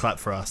games. Clap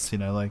for us,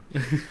 like.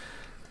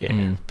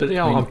 Yeah, but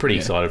I'm pretty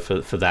excited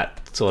for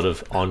that sort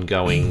of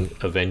ongoing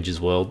Avengers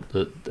world,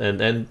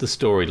 and the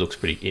story looks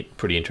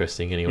pretty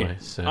interesting anyway.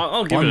 So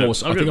I think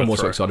I'm more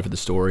so excited for the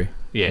story,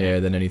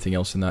 than anything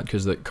else in that,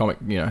 because the comic,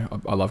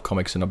 I love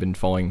comics and I've been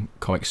following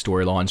comic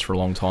storylines for a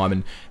long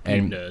time,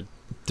 and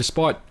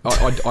despite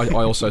I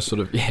also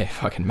sort of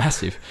fucking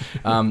massive.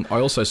 I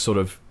also sort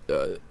of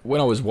when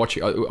I was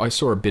watching, I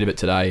saw a bit of it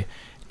today,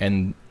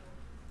 and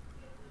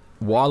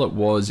while it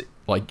was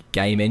like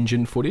game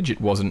engine footage,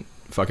 it wasn't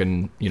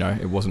fucking,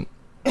 it wasn't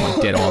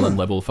like Dead Island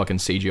level fucking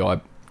CGI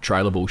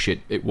trailer bullshit.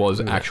 It was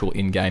actual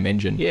in-game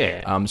engine.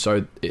 Yeah.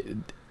 So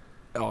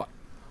I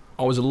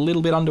was a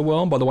little bit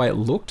underwhelmed by the way it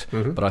looked,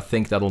 but I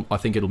think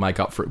it'll make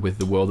up for it with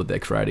the world that they're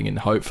creating and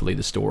hopefully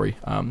the story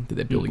that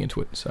they're building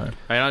into it. So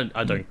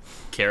I don't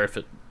care if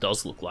it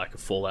does look like a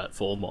Fallout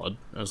 4 mod,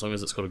 as long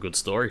as it's got a good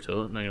story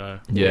to it.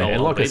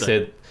 And like I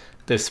said,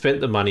 they've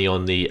spent the money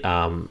on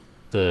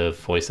the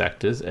voice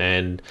actors,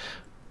 and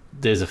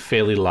there's a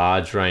fairly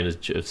large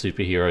range of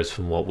superheroes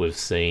from what we've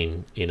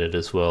seen in it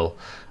as well,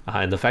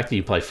 and the fact that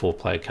you play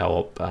 4-player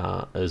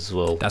co-op as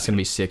well. That's gonna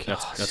be sick.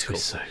 That's cool.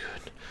 So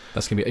good.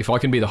 That's gonna be, if I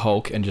can be the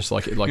Hulk and just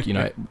like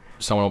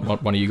someone,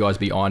 one of you guys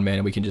be Iron Man,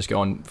 and we can just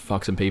go and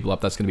fuck some people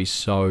up. That's gonna be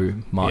so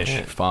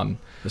much fun.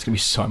 That's gonna be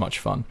so much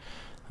fun.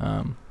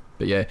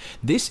 But yeah,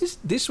 this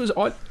was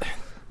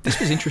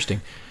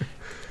interesting.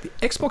 The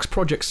Xbox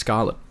Project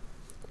Scarlet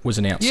was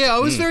announced. Yeah, I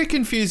was very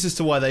confused as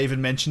to why they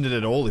even mentioned it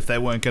at all if they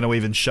weren't going to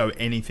even show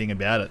anything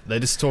about it. They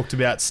just talked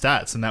about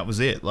stats and that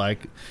was it.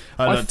 Like,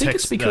 I think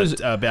it's because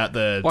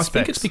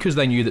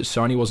they knew that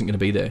Sony wasn't going to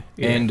be there.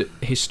 Yeah. And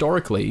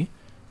historically,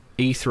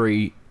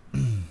 E3,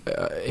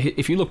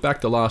 if you look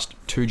back the last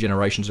 2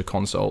 generations of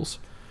consoles,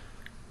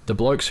 the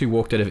blokes who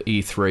walked out of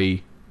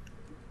E3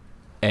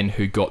 and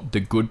who got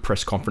the good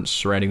press conference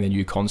surrounding their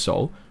new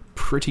console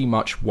pretty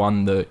much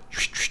won the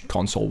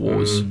console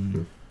wars.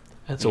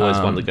 That's always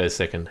one that goes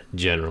second,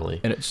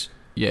 generally. And it's,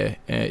 the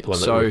one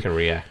that we can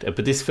react.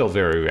 But this felt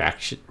very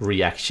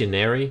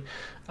reactionary.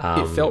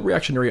 It felt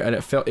reactionary, and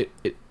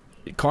it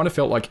kind of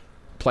felt like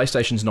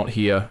PlayStation's not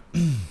here,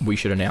 we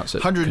should announce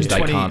it.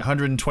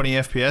 120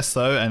 FPS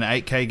though, and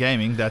 8K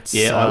gaming. That's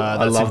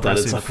I love impressive. that.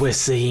 It's like we're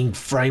seeing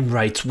frame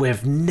rates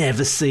we've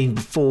never seen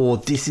before.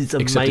 This is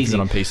amazing. Except it's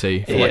on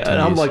PC. For like 10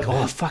 and I'm years. like,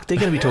 oh fuck, they're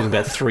going to be talking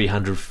about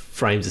 300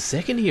 frames a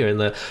second here, and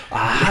the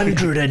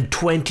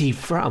 120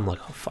 frames. I'm like,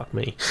 oh fuck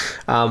me.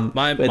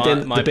 My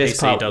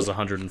PC does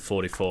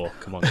 144.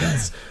 Come on,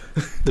 guys.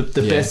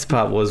 The best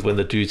part was when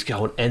the dude's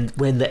going, and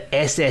when the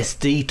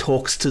SSD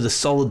talks to the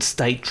solid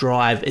state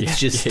drive, it's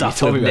just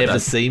stuff I've never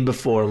seen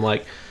before. I'm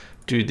like,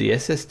 dude, the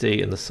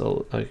SSD and the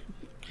solid. Like,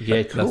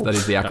 yeah, cool. That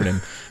is the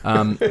acronym.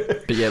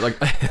 But yeah, like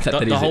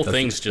the whole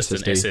thing's just an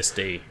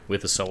SSD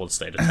with a solid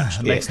state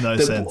attached. Makes no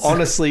sense.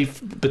 Honestly,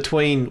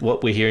 between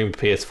what we're hearing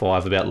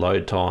PS5 about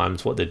load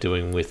times, what they're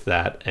doing with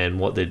that, and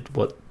what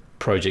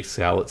Project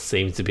Scarlet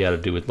seems to be able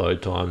to do with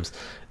load times,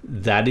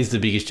 that is the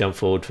biggest jump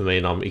forward for me,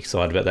 and I'm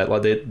excited about that.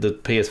 Like the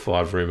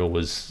PS5 rumor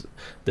was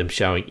them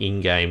showing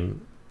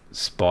in-game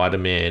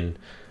Spider-Man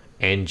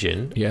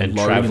engine and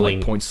traveling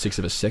like 0.6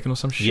 of a second or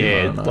some shit.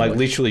 Yeah, like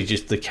literally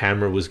just the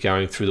camera was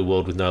going through the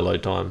world with no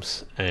load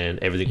times, and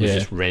everything was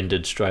just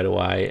rendered straight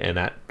away and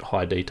at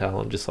high detail.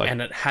 I'm just like,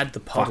 and it had the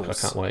puddles. Fuck,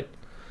 I can't wait.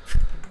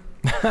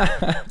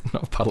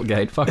 Not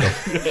Puddlegate, fuck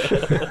off.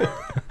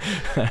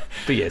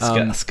 But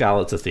yeah,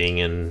 Scarlet's a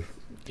thing, and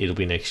it'll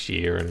be next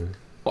year. And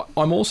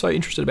I'm also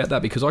interested about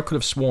that because I could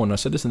have sworn, I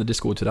said this in the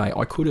Discord today,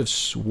 I could have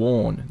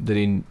sworn that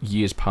in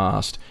years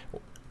past,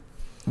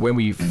 when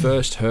we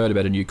first heard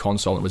about a new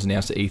console and it was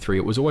announced at E3,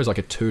 it was always like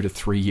a 2 to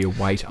 3 year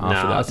wait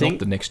after that, I think not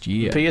the next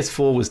year.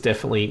 PS4 was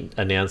definitely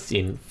announced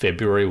in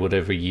February,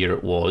 whatever year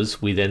it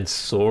was. We then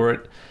saw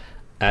it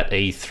at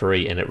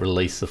E3 and it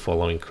released the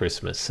following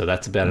Christmas. So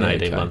that's about an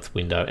 18-month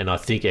window. And I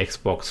think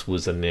Xbox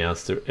was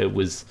announced. It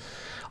was,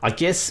 I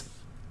guess,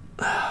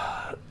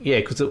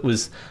 because it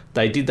was,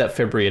 they did that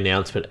February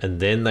announcement and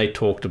then they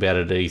talked about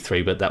it at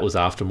E3, but that was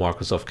after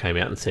Microsoft came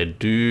out and said,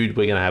 dude,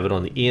 we're going to have it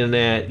on the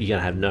internet, you're going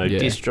to have no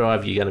disk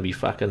drive, you're going to be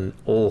fucking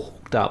all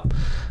hooked up.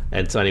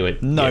 And so anyway,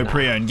 no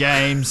pre-owned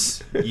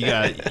games,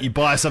 you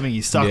buy something,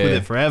 you're stuck with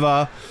it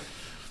forever.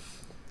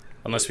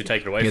 Unless we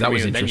take it away from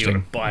you, and then you're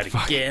going to buy it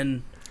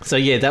again. So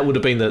that would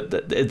have been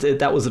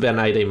that was about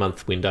an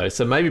 18-month window.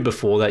 So maybe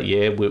before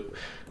that,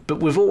 but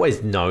we've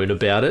always known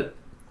about it,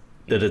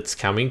 that it's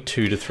coming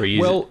 2 to 3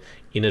 years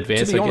in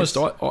advance. To be honest,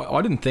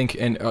 I didn't think,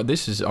 and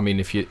this is, I mean,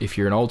 if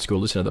you're an old school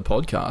listener to the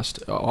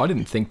podcast, I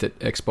didn't think that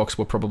Xbox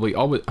were probably.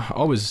 I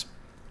was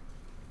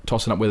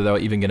tossing up whether they were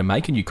even going to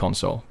make a new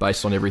console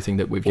based on everything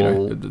that we've,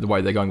 the way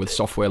they're going with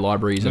software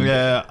libraries and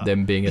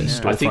them being a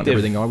storefront and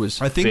everything. I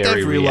think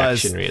they've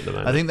realized. At the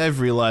moment. I think they've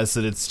realized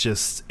that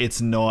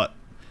it's not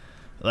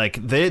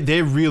like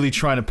they're really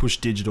trying to push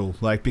digital,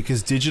 like,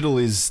 because digital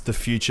is the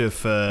future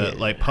for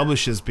like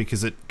publishers,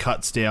 because it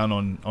cuts down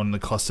on the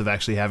cost of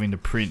actually having to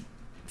print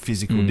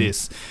physical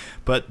discs.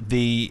 But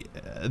the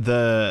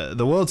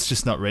world's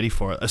just not ready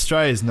for it.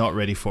 Australia's not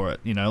ready for it,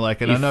 you know, like,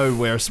 and I know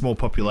we're a small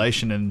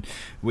population and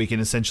we can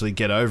essentially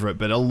get over it,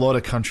 but a lot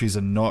of countries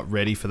are not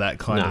ready for that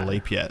kind of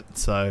leap yet.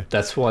 So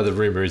that's why the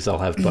rumor is they'll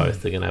have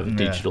both. They're going to have a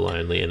digital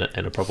only and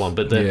a proper one.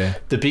 But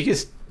the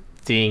biggest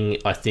thing,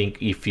 I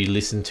think, if you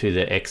listen to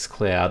the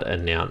xCloud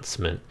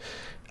announcement,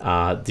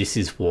 this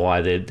is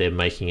why they're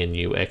making a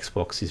new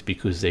Xbox, is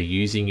because they're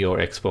using your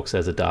Xbox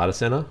as a data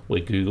center, where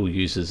Google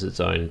uses its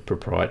own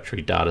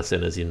proprietary data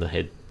centers in the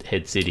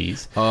head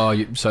cities. Oh,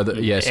 so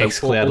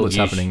xCloud all will that's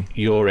happening.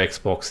 Your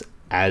Xbox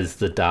as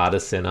the data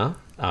center,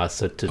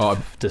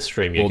 to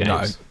stream your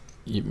games.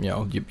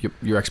 No,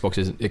 your Xbox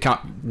isn't. It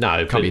can't be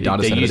a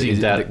data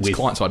center. It's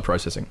client-side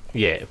processing.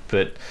 Yeah,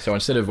 but so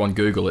instead of on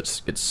Google,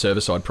 it's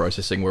server-side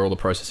processing, where all the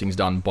processing's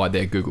done by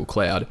their Google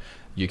Cloud.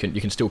 You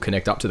can still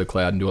connect up to the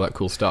cloud and do all that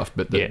cool stuff,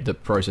 but the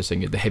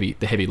processing, the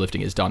heavy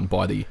lifting is done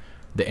by the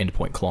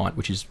endpoint client,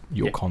 which is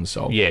your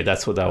console. Yeah,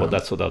 that's what they were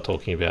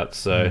talking about.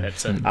 So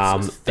that's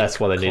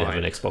why they need to have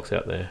an Xbox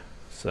out there.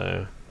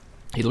 So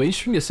it'll be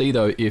interesting to see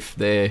though if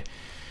they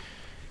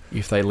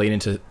lean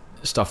into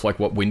stuff like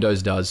what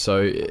Windows does.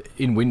 So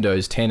in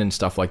Windows 10 and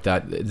stuff like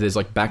that, there's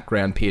like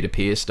background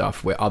peer-to-peer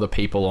stuff where other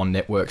people on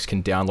networks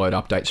can download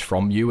updates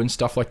from you and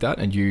stuff like that,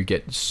 and you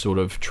get sort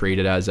of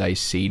treated as a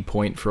seed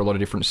point for a lot of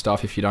different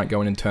stuff if you don't go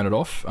in and turn it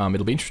off.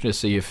 It'll be interesting to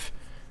see if,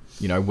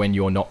 you know, when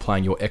you're not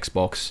playing your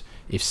Xbox,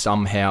 if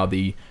somehow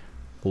the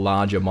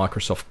larger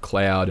Microsoft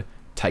cloud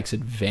takes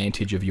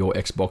advantage of your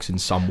Xbox in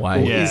some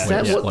way. Well, is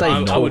that what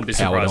I wouldn't be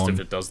surprised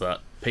if it does that.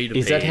 P2P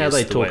is that how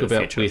they talk the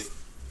about with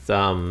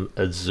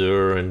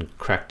Azure and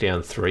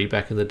Crackdown 3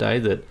 back in the day,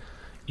 that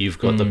you've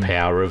got the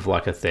power of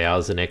like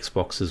 1,000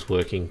 Xboxes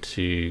working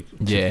to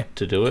do it?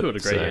 To a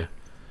degree,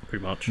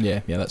 pretty much. Yeah,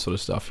 that sort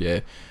of stuff,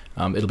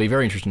 it'll be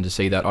very interesting to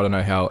see that. I don't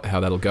know how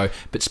that'll go.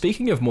 But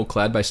speaking of more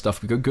cloud-based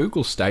stuff,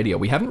 Google Stadia,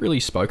 we haven't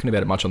really spoken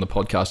about it much on the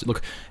podcast.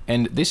 Look,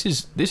 and this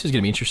is going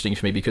to be interesting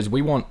for me, because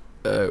we want...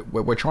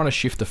 we're trying to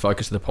shift the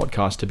focus of the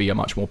podcast to be a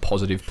much more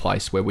positive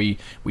place, where we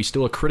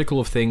still are critical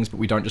of things, but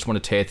we don't just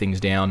want to tear things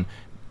down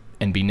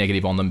and be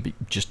negative on them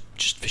just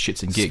for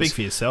shits and gigs. Speak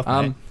for yourself,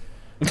 mate.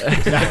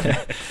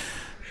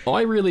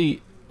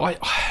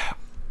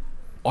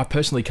 I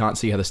personally can't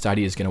see how the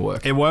Stadia is going to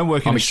work. It won't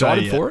work in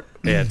Australia. I'm excited for it.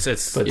 Yeah,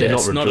 but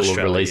they're not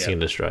releasing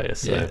in Australia.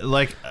 So.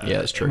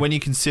 That's true. When you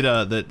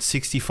consider that 1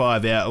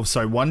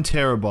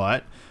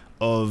 terabyte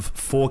of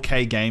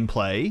 4K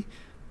gameplay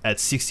at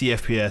 60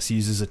 FPS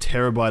uses a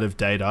terabyte of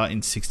data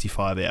in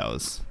 65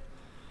 hours.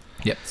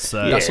 Yep.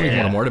 So that's not even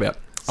what I'm worried about.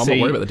 I'm not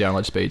worried about the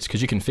download speeds,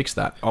 because you can fix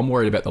that. I'm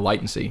worried about the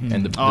latency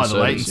and the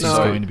latency is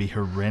going to be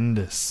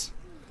horrendous.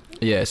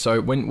 Yeah,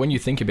 so when you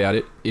think about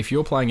it, if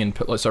you're playing in...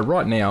 So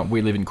right now,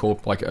 we live in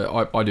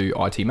I do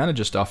IT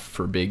manager stuff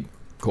for a big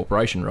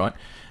corporation, right?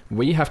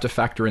 We have to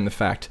factor in the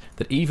fact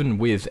that even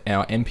with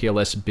our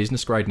MPLS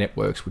business-grade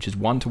networks, which is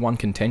one-to-one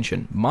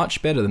contention,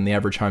 much better than the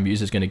average home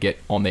user is going to get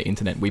on their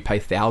internet. We pay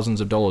thousands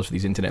of dollars for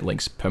these internet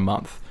links per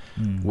month.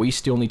 We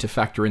still need to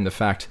factor in the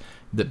fact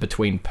that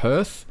between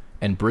Perth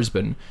and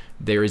Brisbane,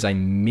 there is a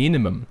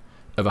minimum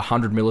of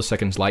 100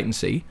 milliseconds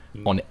latency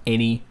on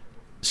any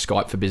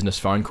Skype for Business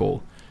phone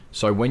call.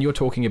 So when you're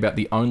talking about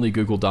the only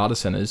Google data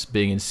centers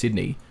being in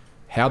Sydney,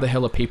 how the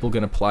hell are people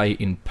going to play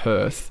in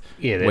Perth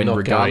when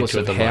regardless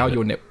of how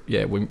your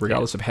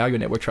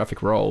network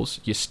traffic rolls,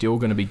 you're still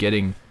going to be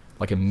getting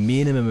like a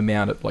minimum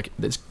amount of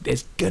there's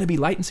going to be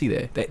latency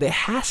there. There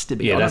has to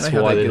be. Yeah, that's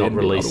why they're not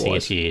releasing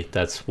it here.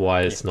 That's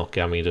why it's not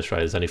coming into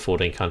Australia. There's only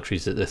 14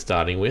 countries that they're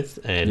starting with,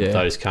 and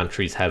those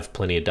countries have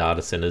plenty of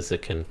data centers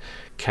that can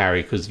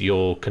carry, because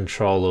your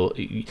controller,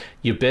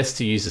 you're best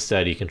to use a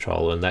Stadia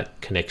controller, and that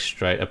connects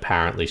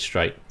apparently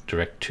straight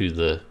direct to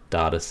the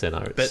data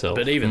center itself.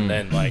 But even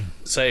then, like,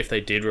 say if they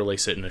did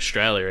release it in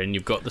Australia and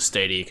you've got the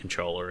Stadia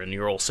controller and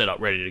you're all set up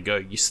ready to go,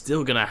 you're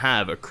still going to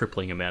have a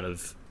crippling amount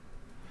of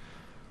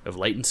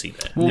latency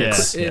there. Well,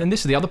 and this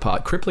is the other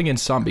part, crippling in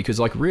some, because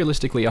like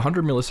realistically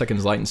 100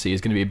 milliseconds latency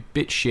is going to be a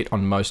bit shit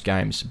on most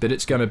games, but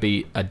it's going to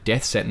be a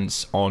death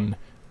sentence on...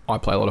 I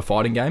play a lot of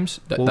fighting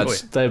games. They're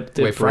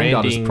where frame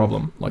data's a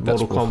problem. Like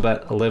Mortal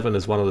Kombat 11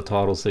 is one of the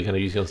titles they're going to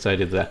use on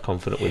Stadia. They're that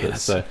confident with it.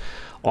 So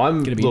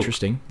I'm going to be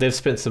interesting. They've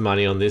spent some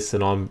money on this,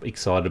 and I'm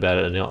excited about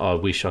it. And I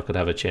wish I could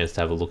have a chance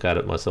to have a look at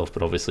it myself,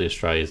 but obviously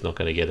Australia's not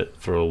going to get it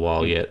for a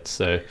while yet.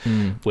 So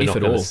we're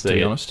not going to see it. To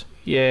be honest,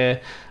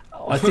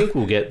 I think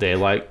we'll get there.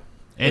 Like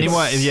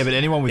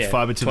anyone with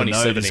fiber to the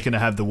node is going to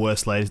have the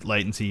worst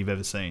latency you've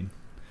ever seen.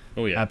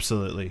 Oh yeah,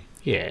 absolutely.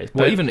 Yeah,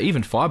 well,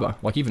 even fiber,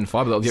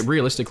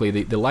 realistically,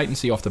 the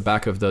latency off the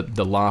back of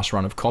the last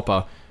run of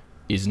copper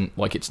isn't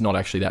it's not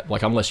actually that,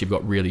 unless you've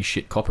got really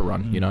shit copper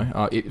run, you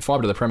know.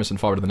 Fiber to the premise and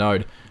fiber to the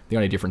node, the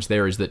only difference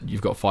there is that you've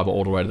got fiber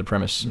all the way to the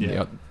premise.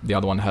 Yeah. The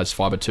other one has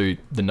fiber to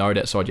the node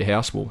outside your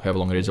house, however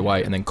long it is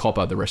away, and then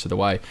copper the rest of the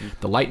way.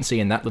 The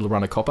latency in that little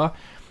run of copper,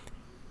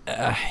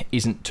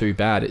 isn't too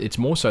bad. It's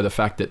more so the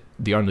fact that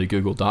the only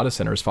Google data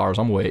center, as far as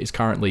I'm aware, is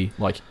currently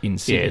like in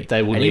Sydney. Yeah,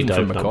 they will and need to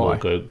even open up more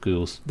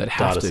Google's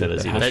data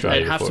centers in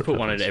Australia. They'd have to put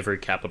one in every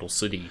capital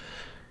city,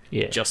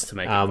 just to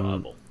make it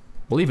viable.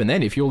 Well, even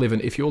then, if you're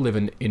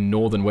living in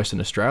northern Western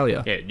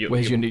Australia,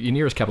 where's your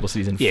nearest capital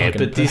city is in fucking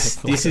but this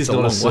Perth. is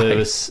not a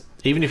service.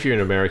 Even if you're in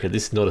America,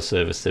 this is not a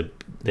service that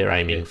they're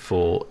aiming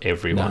for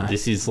everyone. No.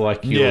 This is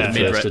like your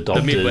first adopters.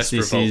 The Midwest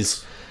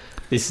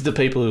this is the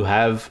people who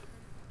have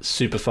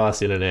super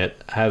fast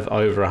internet, have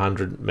over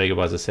 100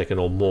 megabytes a second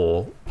or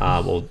more,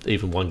 or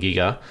even 1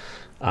 giga.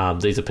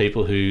 These are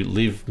people who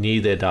live near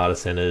their data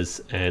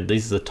centers, and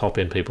these are the top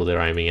end people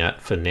they're aiming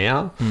at for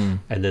now.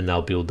 And then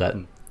they'll build that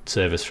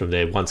service from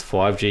there. Once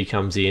 5G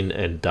comes in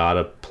and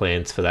data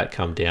plans for that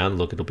come down,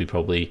 look, it'll be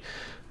probably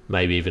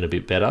maybe even a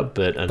bit better,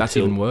 but that's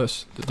even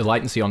worse. The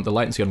latency on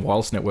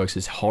wireless networks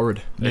is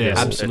horrid. Yeah,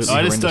 absolutely.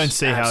 I just don't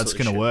see how it's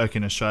going to work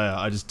in Australia.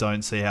 I just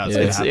don't see how it's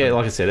going to happen. Yeah,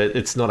 like I said,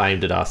 it's not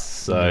aimed at us.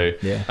 So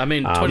I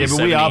mean,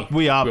 but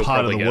we are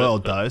part of the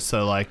world though.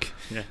 So like,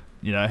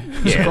 you know,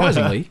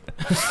 surprisingly,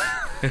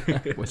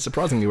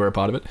 surprisingly we're a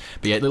part of it.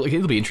 But yeah,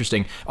 it'll be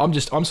interesting.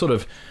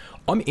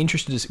 I'm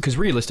interested because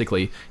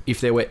realistically,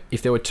 if there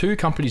were two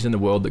companies in the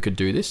world that could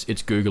do this,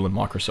 it's Google and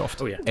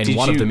Microsoft. Oh, yeah. And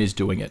one of them is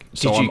doing it.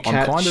 So did you I'm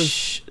catch kind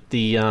of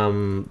the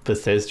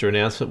Bethesda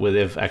announcement where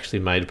they've actually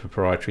made a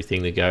proprietary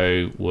thing to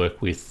go work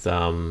with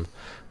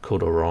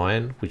called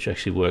Orion, which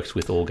actually works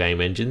with all game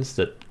engines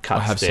that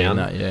cuts I have down.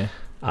 Seen that,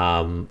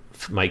 yeah.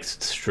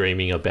 Makes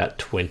streaming about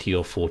 20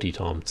 or 40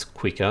 times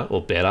quicker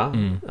or better,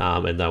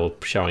 and they were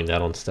showing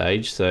that on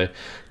stage. So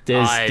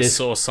I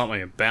saw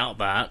something about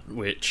that,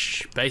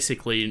 which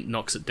basically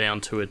knocks it down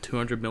to a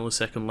 200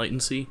 millisecond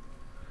latency.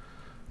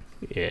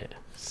 Yeah.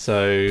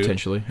 So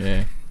potentially,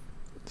 yeah.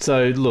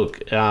 So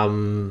look,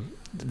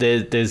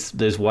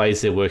 there's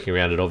ways they're working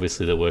around it.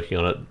 Obviously, they're working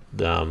on it.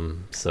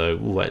 So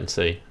we'll wait and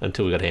see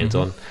until we got hands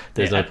on.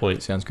 There's no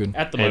point. Sounds good.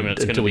 At the moment,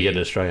 it's until we get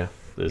in Australia.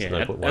 There's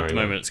no point worrying. At the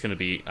moment, it's going to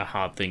be a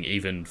hard thing,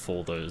 even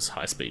for those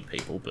high speed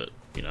people. But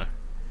you know,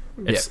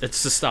 it's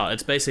the start.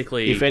 It's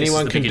basically if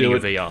anyone can do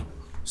it, VR.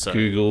 So.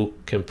 Google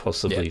can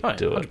possibly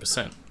do it.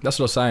 100%. That's what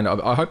I was saying.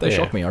 I hope they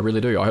shock me. I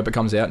really do. I hope it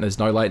comes out and there's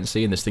no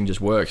latency and this thing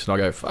just works. And I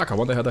go, fuck, I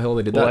wonder how the hell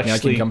they did that. Actually,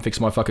 can you come fix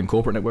my fucking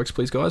corporate networks,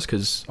 please, guys?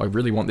 Because I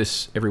really want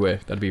this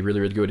everywhere. That'd be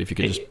really, really good if you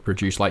could just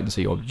reduce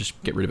latency or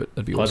just get rid of it.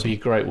 That'd be awesome. It'd be a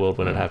great world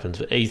when it happens.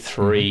 But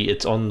E3,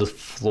 it's on the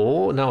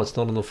floor. No, it's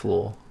not on the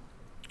floor.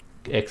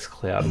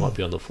 xCloud might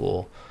be on the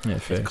floor. Yeah,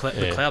 fair.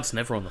 The cloud's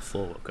never on the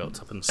floor. It goes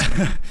up in the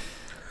sky.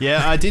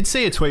 Yeah, I did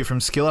see a tweet from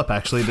SkillUp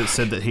actually that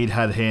said that he'd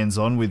had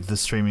hands-on with the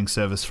streaming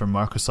service from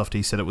Microsoft.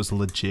 He said it was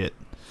legit.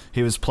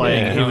 He was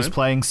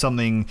playing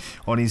something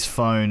on his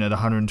phone at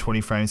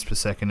 120 frames per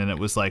second, and it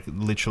was like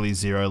literally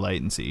zero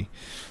latency.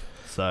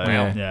 So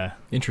yeah,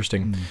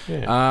 interesting.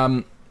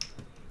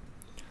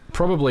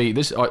 Probably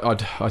this.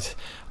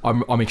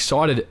 I'm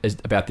excited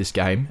about this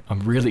game. I'm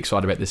really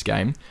excited about this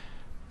game.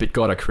 But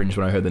God, I cringed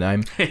when I heard the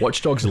name.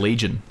 Watch Dogs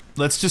Legion.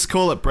 Let's just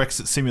call it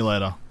Brexit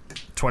Simulator.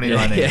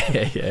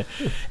 2019. Yeah.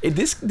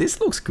 This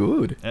looks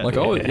good. It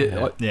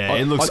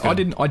looks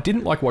good. I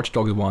didn't like Watch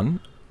Dogs 1.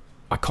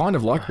 I kind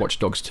of like Watch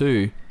Dogs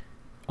 2.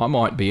 I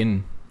might be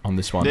in on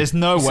this one. There's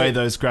no way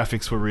those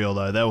graphics were real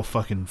though. They were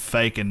fucking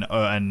fake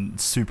and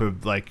super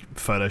like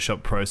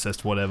Photoshop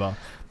processed whatever.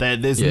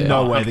 There's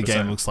no way 100%. The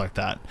game looks like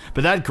that.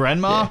 But that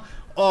grandma,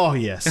 oh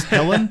yes,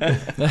 Helen,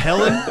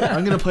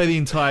 I'm gonna play the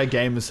entire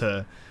game as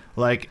her.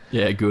 Like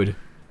good,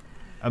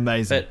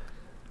 amazing.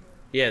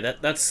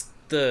 But that's.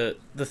 The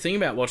thing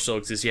about Watch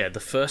Dogs is, the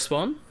first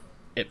one,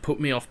 it put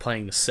me off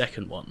playing the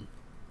second one.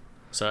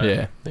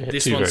 So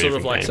this one's sort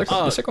of like,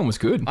 the second one was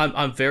good.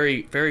 I'm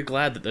very, very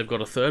glad that they've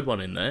got a third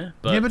one in there.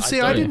 But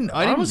I didn't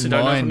honestly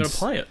don't know if I'm going to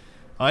play it.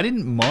 I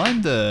didn't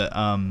mind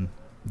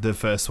the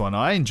first one.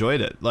 I enjoyed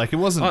it. Like it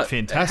wasn't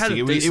fantastic.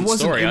 It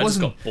wasn't. I just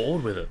got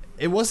bored with it.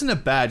 It wasn't a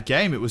bad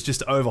game. It was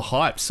just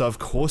overhyped. So of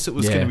course it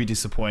was going to be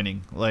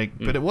disappointing.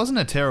 But it wasn't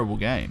a terrible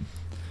game.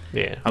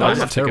 Yeah, it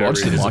wasn't terrible. I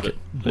just didn't like it.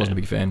 Wasn't a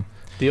big fan.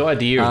 The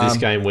idea of this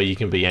game where you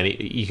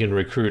can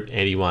recruit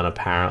anyone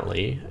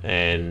apparently,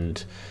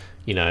 and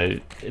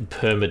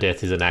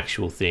permadeath is an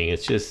actual thing.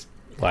 It's just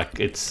like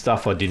it's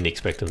stuff I didn't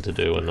expect them to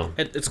do, and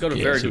it's got a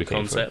very good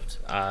concept.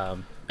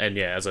 And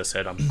as I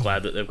said, I'm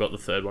glad that they've got the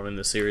third one in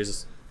the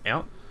series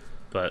out.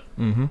 But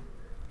I'm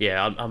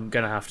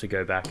gonna have to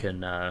go back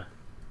and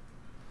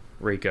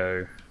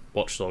re-go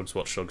Watch Dogs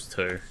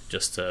 2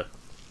 just to.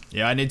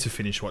 Yeah, I need to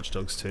finish Watch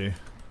Dogs 2.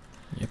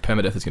 Yeah,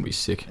 permadeath is going to be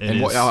sick.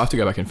 I'll have to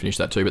go back and finish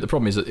that too. But the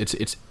problem is that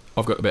it's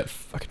I've got about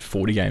fucking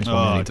 40 games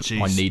I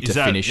need to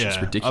finish. Yeah. It's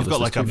ridiculous. I've got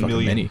like a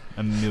million.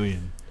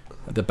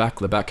 The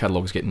back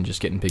catalogue's getting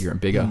bigger and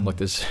bigger. Like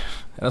that's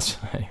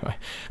anyway.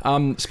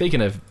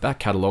 Speaking of back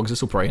catalogues, this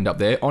will probably end up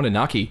there.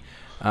 Ononaki.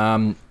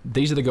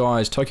 These are the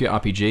guys. Tokyo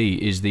RPG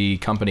is the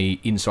company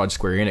inside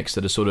Square Enix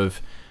that are sort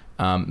of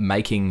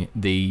making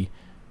the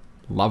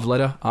love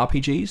letter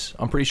RPGs.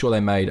 I'm pretty sure they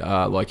made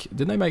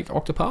didn't they make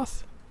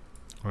Octopath?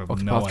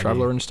 Octopath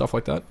Traveler and stuff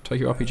like that.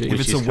 Tokyo RPG.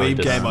 If it's a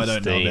Wii game, I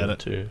don't know about it.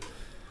 Too.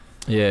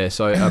 Yeah,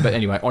 so but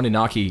anyway,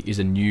 Oninaki is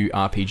a new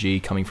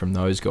RPG coming from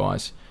those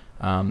guys.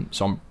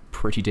 So I'm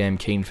pretty damn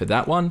keen for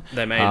that one.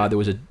 They made there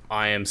was a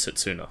I Am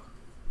Setsuna.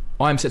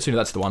 I Am Setsuna,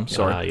 that's the one.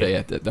 Sorry.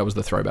 Yeah. That was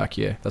the throwback.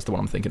 Yeah, that's the one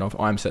I'm thinking of.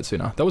 I Am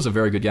Setsuna. That was a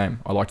very good game.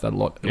 I liked that a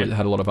lot. It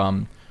had a lot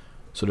of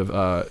sort of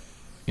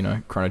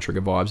Chrono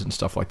Trigger vibes and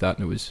stuff like that,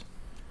 and it was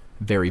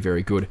very,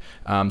 very good.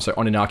 So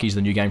Oninaki is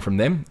the new game from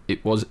them.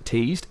 It was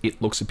teased.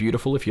 It looks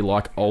beautiful. If you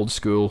like old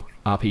school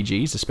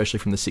RPGs, especially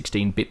from the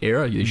 16-bit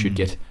era, you should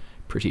get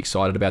pretty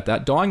excited about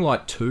that. Dying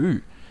Light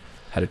 2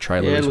 had a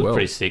trailer as well. Yeah, it looked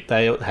pretty sick.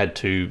 They had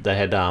two. They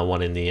had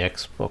one in the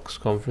Xbox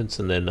conference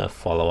and then a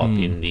follow-up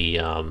in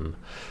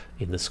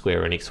the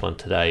Square Enix one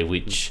today,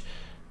 which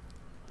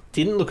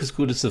didn't look as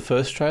good as the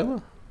first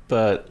trailer.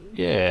 But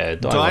yeah,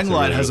 Dying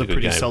Light really, has really a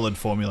pretty game. solid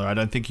formula. I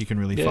don't think you can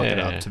really fuck it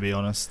up, to be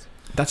honest.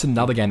 That's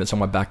another game that's on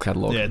my back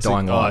catalogue. Yeah,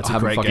 Dying Light. I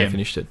haven't fucking game.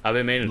 finished it. I've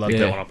been meaning to pick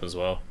that one up as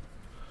well.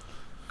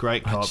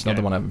 Great co-op It's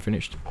another one I haven't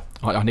finished.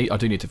 I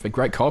do need to.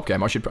 Great co-op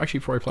game. I should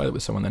actually probably play it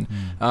with someone then.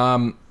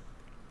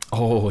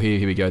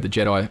 Here we go. The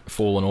Jedi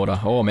Fallen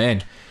Order. Oh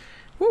man,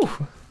 woo.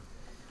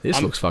 This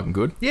looks fucking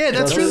good. Yeah,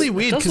 that's really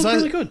weird because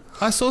really good.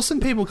 I saw some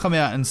people come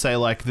out and say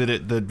like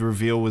that the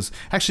reveal was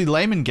actually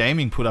Layman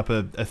Gaming put up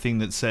a thing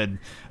that said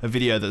a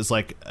video that was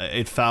like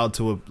it failed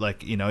to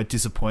it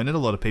disappointed a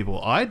lot of people.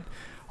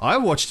 I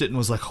watched it and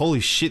was like, holy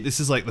shit,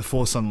 this is like The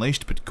Force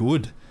Unleashed but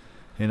good,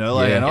 and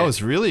I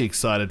was really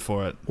excited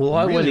for it. Well,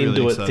 I went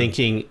into really it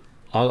thinking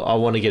I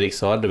want to get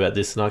excited about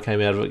this, and I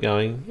came out of it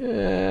going,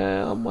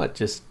 yeah, I might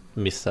just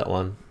miss that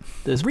one.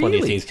 There's plenty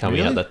of things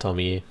coming out that time of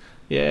year.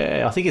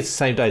 Yeah, I think it's the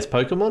same day as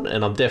Pokemon,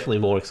 and I'm definitely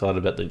more excited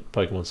about the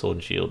Pokemon Sword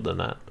and Shield than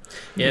that.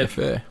 Yeah,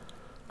 fair.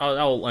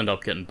 I'll end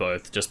up getting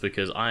both just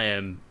because I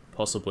am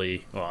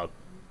probably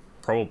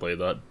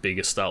the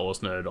biggest Star Wars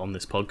nerd on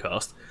this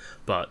podcast,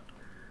 but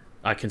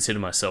I consider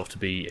myself to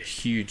be a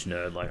huge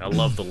nerd. Like, I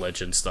love the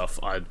Legend stuff.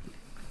 I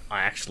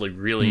actually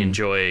really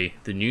enjoy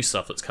the new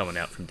stuff that's coming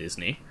out from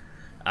Disney.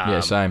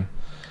 Same.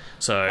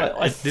 So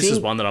this is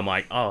one that I'm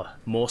like,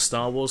 more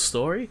Star Wars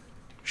story?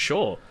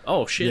 Sure.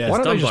 Oh shit! Yeah. Why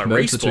It's don't they done just by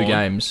merge the two Respawn.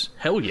 games?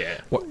 Hell yeah!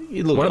 Why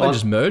don't they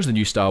just merge the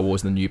new Star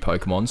Wars and the new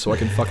Pokemon so I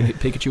can fucking hit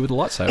Pikachu with a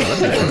lightsaber?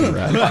 That'd be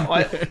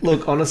rad.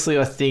 Look, honestly,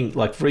 I think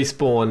like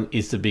Respawn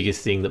is the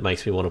biggest thing that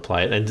makes me want to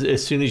play it. And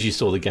as soon as you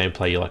saw the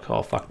gameplay, you're like,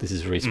 oh fuck, this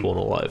is Respawn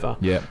all over.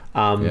 Yeah.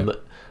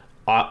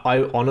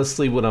 I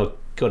honestly, when I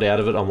got out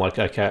of it, I'm like,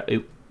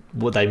 okay.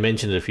 They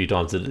mentioned it a few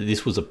times that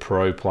this was a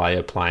pro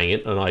player playing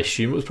it, and I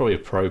assume it was probably a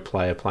pro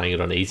player playing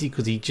it on easy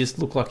because he just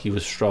looked like he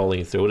was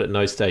strolling through it. At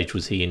no stage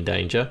was he in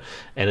danger,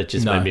 and it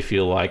just made me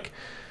feel like,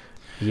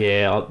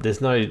 there's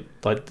no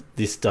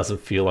this doesn't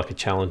feel like a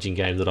challenging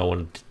game that I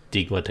want to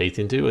dig my teeth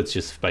into. It's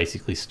just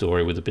basically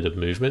story with a bit of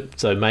movement.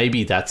 So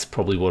maybe that's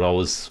probably what I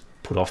was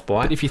put off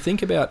by. But if you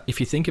think about,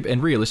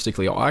 and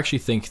realistically, I actually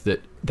think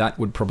that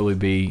would probably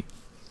be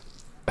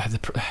the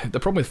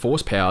problem with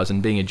Force powers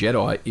and being a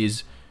Jedi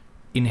is.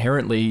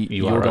 Inherently,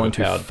 you're going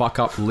to fuck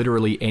up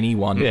literally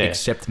anyone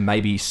except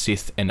maybe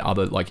Sith and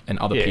other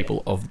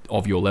people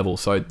of your level.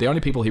 So the only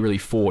people he really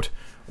fought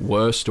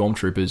were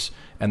stormtroopers,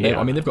 and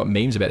they've got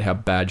memes about how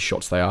bad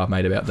shots they are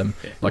made about them.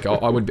 Like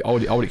I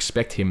would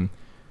expect him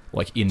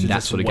like in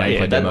that sort of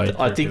gameplay demo.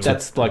 I think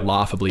that's like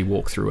laughably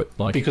walk through it.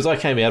 Like because I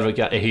came out of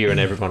it here and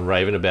everyone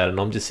raving about it, and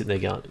I'm just sitting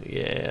there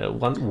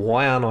going,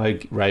 why aren't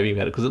I raving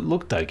about it? Because it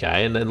looked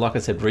okay, and then like I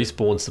said,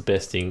 Respawn's the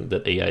best thing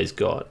that EA's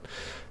got.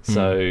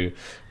 So,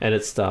 and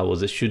it's Star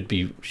Wars. It should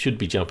be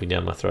jumping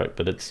down my throat,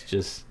 but it's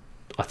just.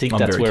 I think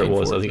that's where it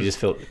was. I think it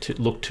just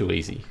looked too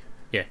easy.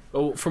 Yeah.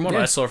 Well, from what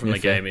I saw from the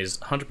game is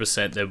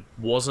 100% there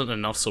wasn't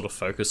enough sort of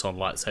focus on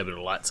lightsaber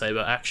to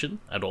lightsaber action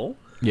at all.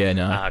 Yeah,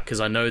 no.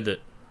 Because I know that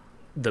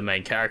the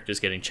main character is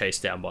getting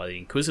chased down by the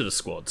Inquisitor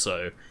squad,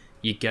 so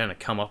you're going to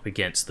come up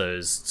against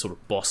those sort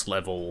of boss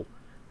level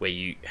where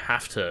you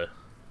have to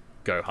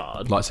go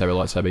hard.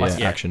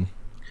 Lightsaber, action.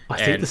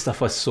 I think the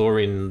stuff I saw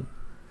in.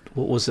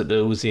 What was it?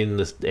 It was in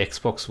the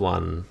Xbox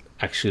One.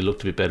 Actually,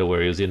 looked a bit better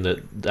where he was in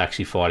the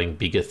actually fighting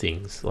bigger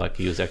things. Like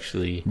he was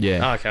actually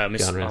okay, I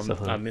missed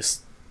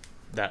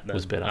that. Then. It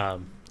was better.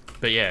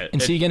 But yeah,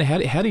 and see again,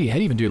 how do you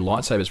even do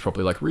lightsabers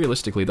properly? Like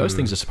realistically, those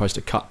things are supposed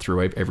to cut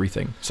through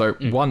everything. So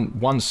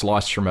one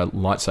slice from a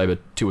lightsaber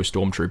to a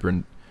stormtrooper,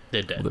 and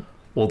they're dead.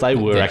 Well, they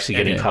were actually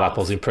getting cut up. I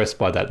was impressed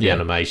by that. The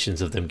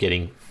animations of them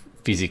getting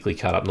physically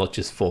cut up, not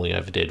just falling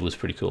over dead, was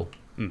pretty cool.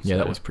 Yeah,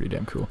 that was pretty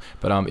damn cool.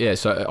 But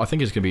so I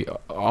think it's going to be.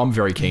 I'm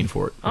very keen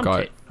for it.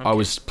 Like I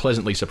was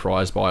pleasantly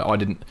surprised by. I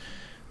didn't.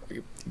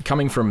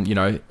 Coming from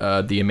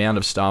the amount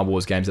of Star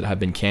Wars games that have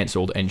been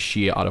cancelled and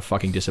sheer utter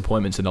fucking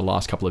disappointments in the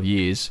last couple of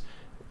years,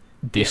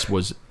 this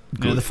was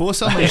good. Yeah,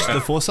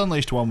 the Force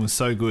Unleashed one was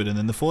so good, and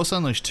then the Force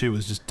Unleashed 2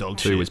 was just dog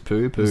shit. 2 was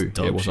poo.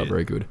 It was not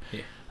very good.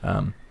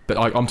 Yeah. But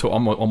I'm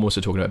also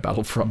talking about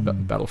Battlefront.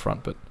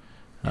 But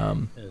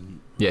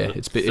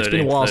it's been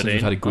a while since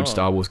we've had a good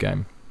Star Wars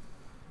game.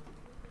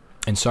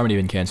 And so many have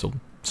been cancelled,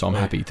 so I'm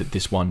happy that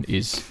this one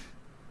is.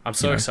 I'm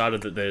so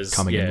excited that there's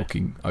coming and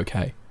looking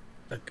okay.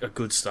 A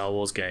good Star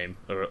Wars game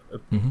or a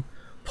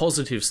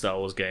positive Star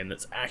Wars game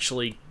that's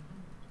actually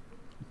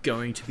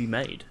going to be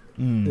made.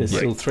 There's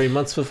still 3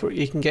 months before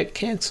you can get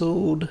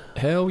cancelled.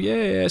 Hell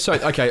yeah! So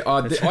okay,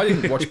 I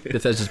didn't watch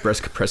Bethesda's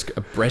breast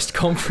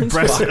conference.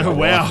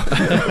 Wow.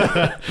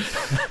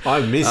 I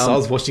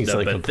was watching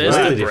something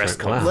completely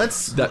different. Wow.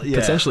 That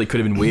potentially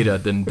could have been weirder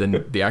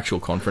than the actual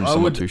conference.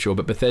 I'm not too sure,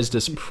 but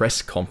Bethesda's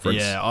press conference.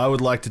 Yeah, I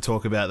would like to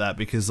talk about that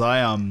because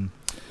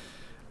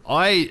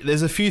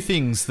there's a few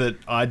things that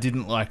I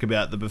didn't like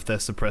about the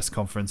Bethesda press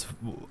conference.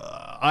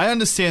 I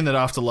understand that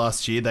after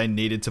last year they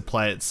needed to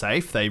play it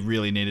safe. They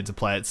really needed to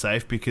play it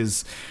safe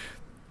because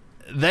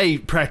they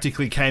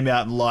practically came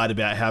out and lied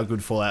about how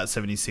good Fallout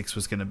 76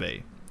 was going to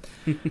be.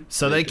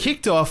 So they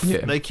kicked off.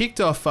 Yeah. They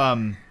kicked off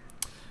the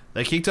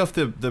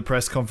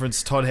press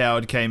conference. Todd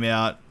Howard came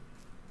out.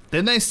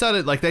 Then they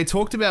started they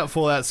talked about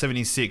Fallout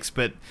 76,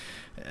 but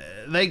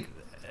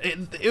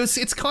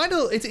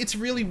it's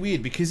really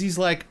weird because he's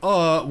like,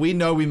 oh, we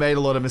know we made a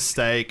lot of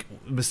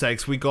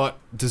mistakes. We got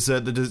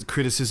the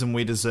criticism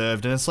we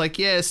deserved, and it's like,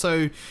 yeah,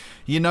 so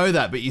you know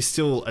that, but you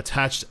still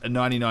attached a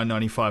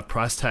 $99.95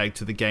 price tag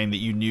to the game that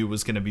you knew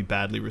was going to be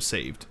badly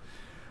received.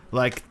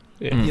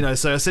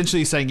 So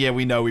essentially saying, yeah,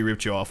 we know we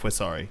ripped you off. We're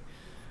sorry.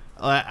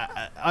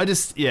 I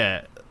just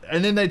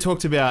and then they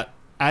talked about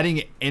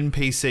adding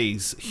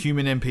NPCs,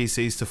 human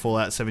NPCs to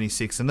Fallout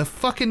 76, and they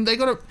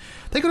got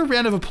a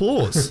round of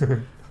applause.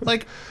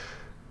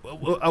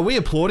 Are we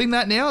applauding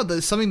that now?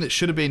 There's something that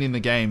should have been in the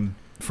game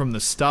from the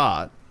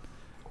start,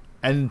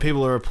 and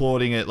people are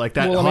applauding it. Like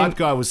that hype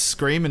guy was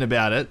screaming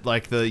about it,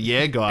 like the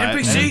guy.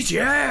 NPCs,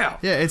 yeah.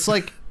 Yeah, it's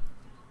like,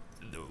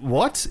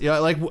 what? Yeah,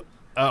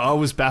 I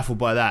was baffled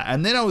by that,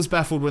 and then I was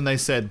baffled when they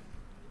said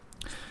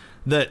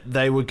that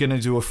they were going to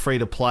do a free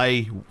to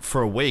play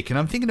for a week, and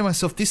I'm thinking to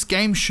myself, this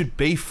game should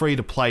be free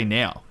to play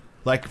now.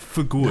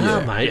 For good.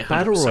 No, mate.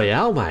 Battle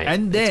Royale, mate.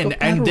 And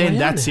then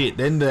that's it.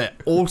 Then the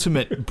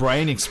ultimate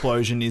brain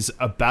explosion is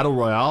a Battle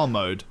Royale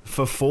mode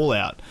for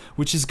Fallout,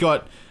 which has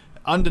got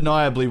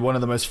undeniably one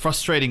of the most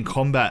frustrating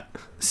combat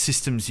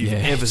systems you've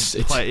ever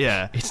played.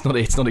 Yeah. It's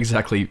not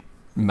exactly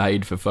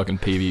made for fucking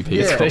PvP.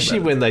 Yeah. Especially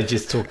when they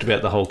just talked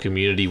about the whole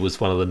community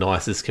was one of the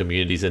nicest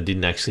communities and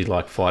didn't actually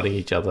like fighting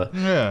each other.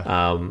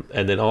 Yeah.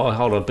 And then,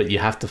 hold on, but you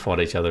have to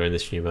fight each other in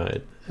this new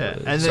mode. Yeah.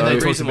 And then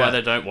the reason why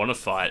they don't want to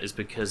fight is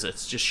because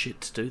it's just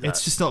shit to do that.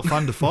 It's just not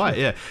fun to fight,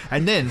 yeah.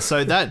 And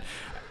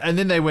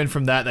then they went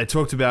from that. They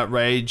talked about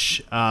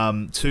Rage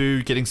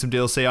 2 getting some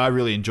DLC. I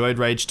really enjoyed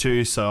Rage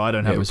 2, so I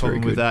don't have a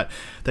problem with that.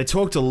 They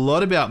talked a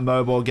lot about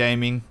mobile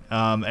gaming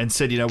and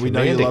said, we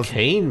know you love...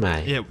 Keen,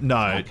 mate. Yeah,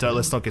 no,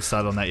 let's not get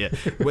started on that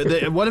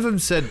yet. One of them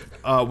said,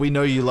 we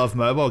know you love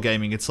mobile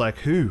gaming. It's like,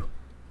 who?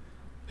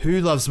 Who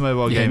loves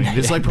mobile gaming?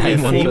 There's probably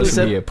one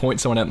person.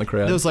 Point someone out in the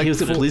crowd. There was he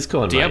was at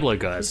BlizzCon, Diablo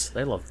guys.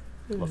 They love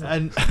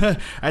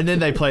and then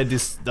they played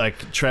this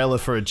trailer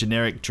for a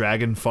generic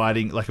dragon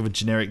fighting, of a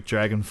generic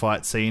dragon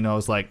fight scene. I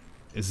was like,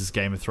 is this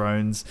Game of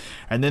Thrones?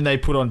 And then they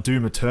put on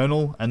Doom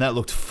Eternal, and that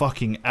looked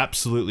fucking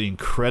absolutely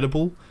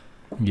incredible.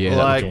 Yeah,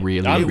 that looked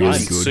really good.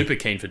 Super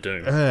keen for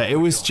Doom. It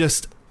was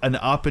just an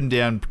up and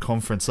down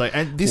conference.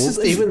 And this is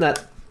even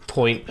that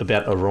point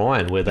about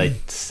Orion where they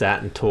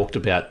sat and talked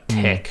about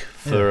tech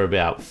for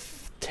about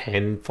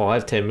 10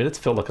 minutes.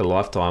 Felt like a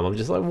lifetime. I'm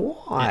just like, why?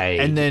 Why?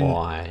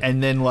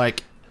 And then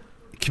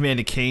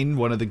Commander Keen,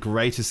 one of the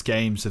greatest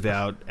games of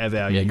our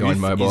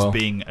youth, is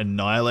being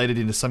annihilated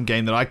into some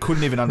game that I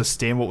couldn't even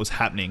understand what was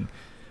happening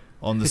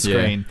on the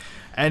screen.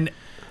 And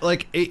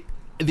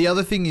the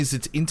other thing is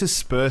it's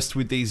interspersed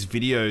with these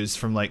videos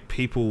from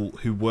people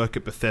who work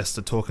at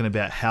Bethesda talking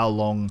about how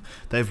long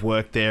they've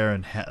worked there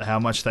and how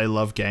much they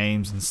love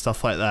games and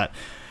stuff like that.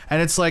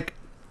 And it's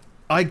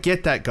I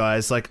get that,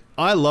 guys.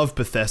 I love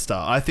Bethesda.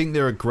 I think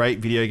they're a great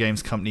video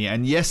games company.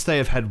 And yes, they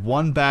have had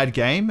one bad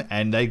game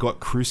and they got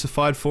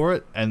crucified for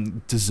it,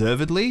 and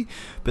deservedly.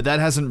 But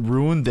that hasn't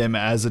ruined them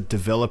as a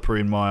developer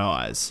in my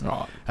eyes.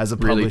 Oh, as a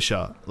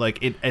publisher. Really?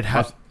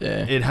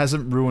 It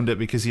hasn't ruined it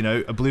because,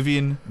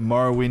 Oblivion,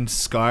 Morrowind,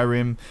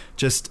 Skyrim,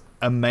 just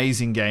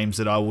amazing games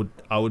that I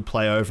would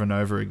play over and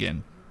over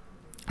again.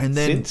 And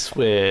then, since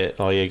we're...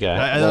 Oh, yeah, go.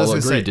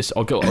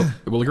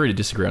 We'll agree to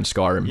disagree on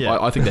Skyrim. Yeah.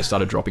 I think they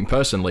started dropping,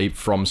 personally,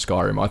 from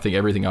Skyrim. I think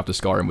everything after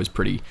Skyrim was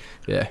pretty...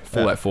 Yeah,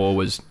 Fallout 4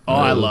 was...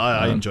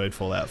 I enjoyed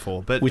Fallout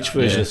 4. But which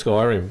version of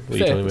Skyrim were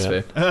you talking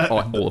about?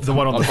 All of them.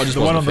 The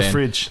one on the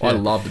fridge. I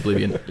loved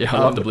Oblivion. Yeah, I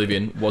loved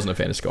Oblivion. Wasn't a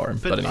fan of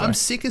Skyrim. But anyway. I'm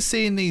sick of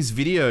seeing these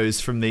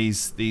videos from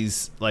these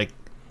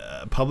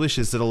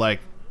publishers that are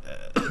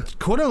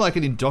kind of like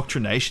an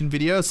indoctrination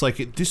video. It's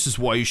this is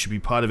why you should be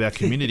part of our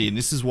community and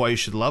this is why you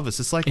should love us.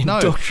 It's no,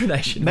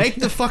 indoctrination. Make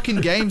the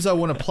fucking games I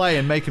want to play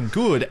and make them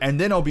good, and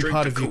then I'll be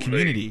part of your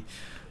community.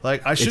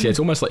 I should. It's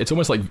almost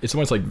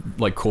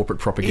like corporate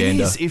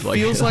propaganda. It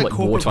feels like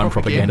corporate wartime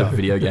propaganda for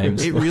video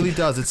games. It really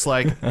does. It's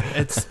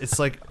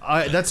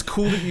that's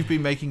cool that you've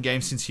been making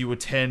games since you were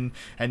 10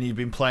 and you've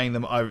been playing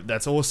them.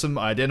 That's awesome.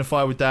 I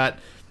identify with that.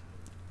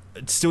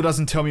 It still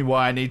doesn't tell me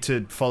why I need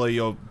to follow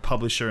your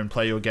publisher and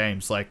play your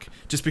games.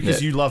 Just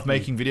because you love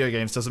making video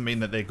games doesn't mean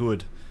that they're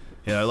good.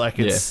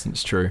 It's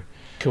it's true.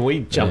 Can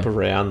we jump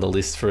around the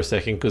list for a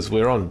second? Because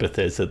we're on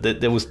Bethesda.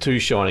 There was 2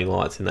 shining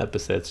lights in that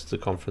Bethesda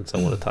conference I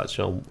want to touch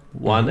on.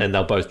 One, and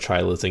they're both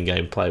trailers and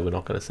gameplay we're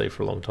not going to see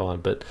for a long time,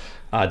 but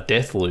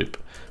Deathloop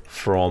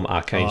from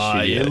Arcane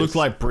Studios. It looked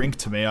like Brink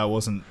to me. I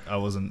wasn't.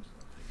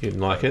 You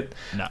didn't like it?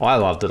 No. I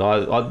loved it.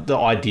 I the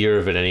idea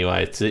of it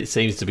anyway. It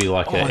seems to be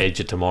like an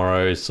Edge of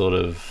Tomorrow sort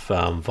of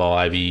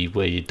vibey,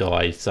 where you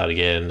die, you start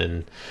again,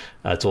 and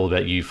it's all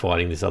about you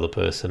fighting this other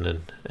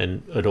person,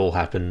 and it all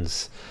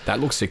happens. That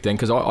looks sick then,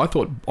 because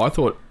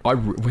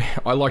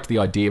I liked the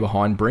idea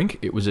behind Brink.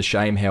 It was a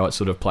shame how it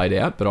sort of played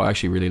out, but I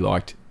actually really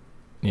liked.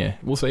 Yeah,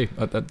 we'll see.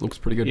 That looks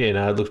pretty good. Yeah,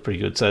 no, it looks pretty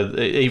good. So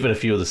even a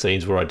few of the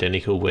scenes were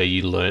identical where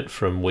you learnt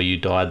from where you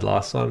died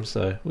last time.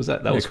 So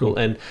that was cool.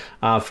 And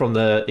from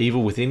the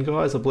Evil Within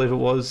guys, I believe it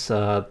was,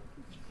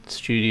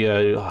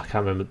 studio, I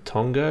can't remember,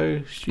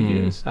 Tongo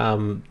Studios,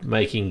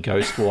 making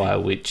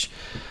Ghostwire, which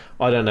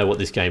I don't know what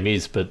this game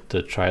is, but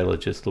the trailer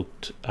just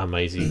looked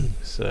amazing.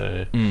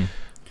 So,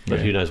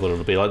 but who knows what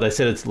it'll be like. They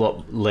said it's a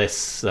lot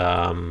less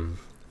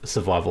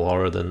survival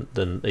horror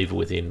than Evil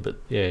Within, but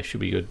yeah, it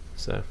should be good.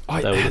 So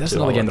that's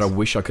another game that I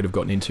wish I could have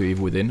gotten into.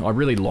 Evil Within, I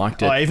really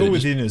liked it. Evil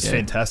Within is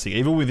fantastic.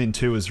 Evil Within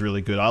 2 was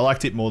really good. I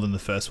liked it more than the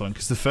first one,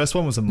 because the first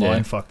one was a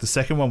mindfuck. The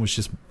second one was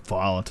just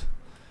violent.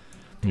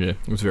 Yeah,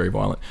 it was very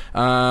violent.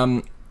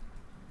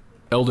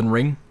 Elden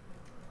Ring.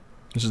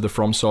 This is the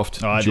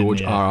FromSoft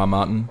George R.R.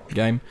 Martin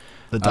game.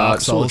 The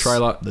Dark Souls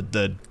trailer.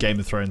 The Game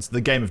of Thrones.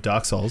 The game of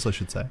Dark Souls, I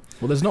should say.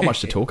 Well, there's not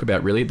much to talk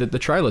about, really. The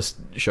trailer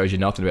shows you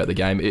nothing about the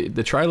game.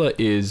 The trailer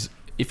is,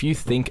 if you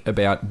think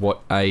about what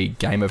a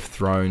Game of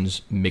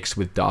Thrones mixed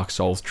with Dark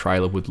Souls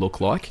trailer would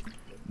look like,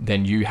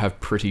 then you have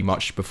pretty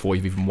much, before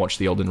you've even watched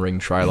the Elden Ring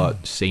trailer,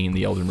 seen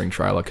the Elden Ring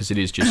trailer, because it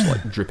is just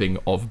like dripping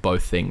of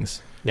both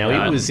things. Now,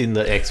 it was in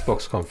the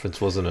Xbox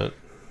conference, wasn't it?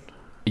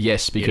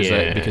 Yes,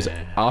 because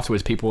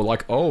afterwards people were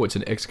like, "Oh, it's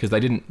an X," because they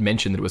didn't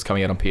mention that it was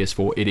coming out on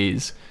PS4. It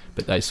is,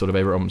 but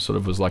everyone sort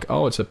of was like,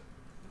 "Oh, it's a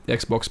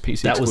Xbox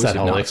PC." That was that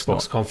whole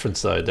Xbox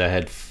conference though. They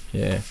had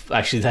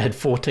actually they had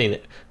 14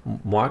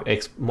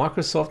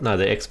 Microsoft,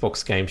 the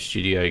Xbox Game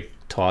Studio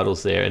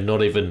titles there, and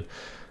not even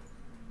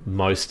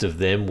most of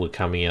them were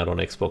coming out on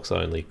Xbox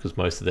only, because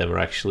most of them are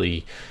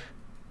actually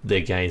their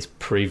games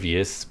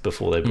previous,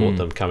 before they bought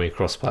them, coming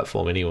across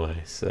platform anyway.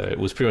 So it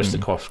was pretty much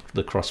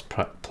the cross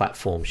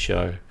platform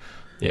show.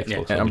 Yeah,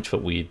 Xbox, which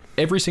felt weird.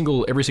 Every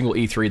single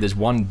E3, there's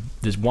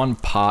one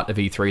part of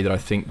E3 that I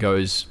think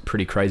goes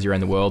pretty crazy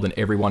around the world, and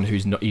everyone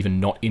who's not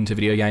into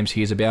video games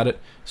hears about it.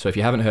 So if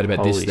you haven't heard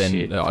about this,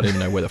 then I don't even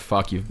know where the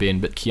fuck you've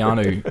been. But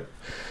Keanu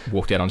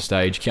walked out on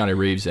stage, Keanu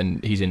Reeves,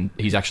 and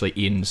he's actually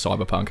in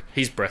Cyberpunk.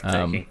 He's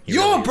breathtaking.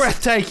 You're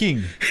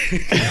breathtaking.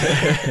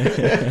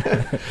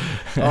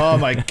 Oh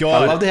my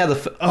god!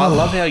 I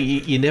love how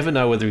you never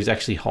know whether he's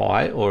actually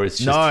high or it's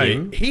just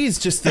him. He's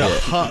just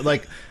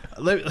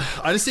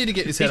I just need to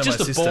get this out of my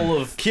system. He's just a ball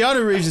of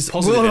Keanu Reeves is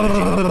positive energy.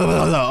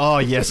 Oh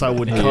yes, I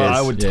would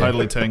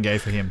totally turn gay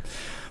for him.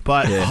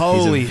 But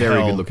holy he's a very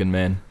hell, good looking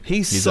man.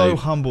 He's so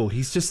humble.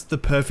 He's just the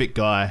perfect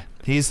guy.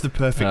 He's the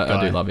perfect guy.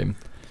 I do love him.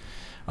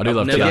 I do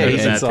love Keanu. Keanu.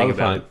 He's in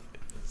Cyberpunk.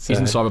 He's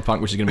in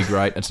Cyberpunk, which is going to be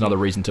great. It's another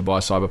reason to buy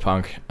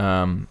Cyberpunk.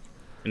 And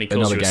he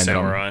calls you a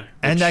samurai.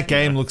 And that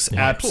game looks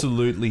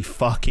absolutely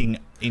fucking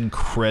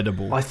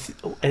incredible.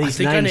 And his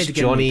name's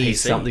Johnny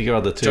something or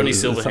other too. Johnny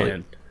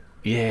Silverhand.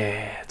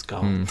 Yeah, it's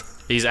gone.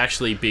 He's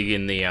actually big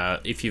in the...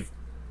 if you've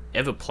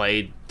ever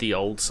played the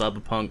old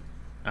Cyberpunk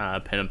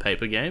pen and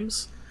paper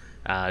games,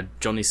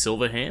 Johnny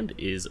Silverhand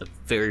is a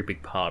very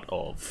big part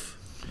of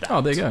that.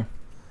 Oh, there you go.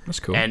 That's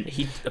cool. And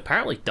he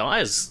apparently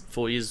dies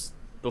 4 years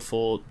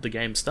before the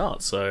game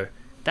starts, so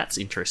that's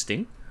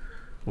interesting.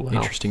 Wow.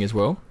 Interesting as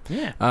well.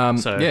 Yeah.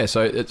 So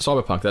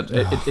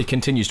Cyberpunk, it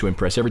continues to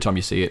impress. Every time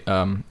you see it,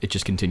 it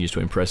just continues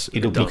to impress.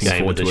 It'll be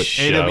game of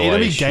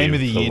the game of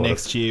the year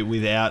next year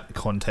without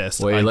contest.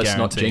 Well, let's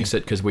not jinx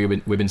it, because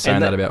we've been saying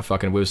that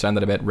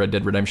about Red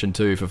Dead Redemption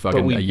 2 for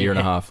fucking a year and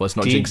a half. Let's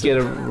not jinx it. Did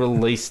get a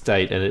release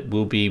date, and it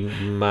will be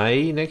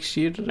May next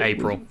year.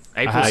 April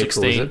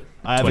 16,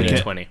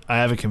 2020. I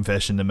have a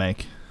confession to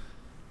make.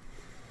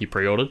 You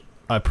pre-ordered?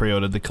 I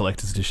pre-ordered the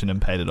collector's edition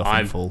and paid it off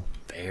in full.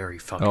 Very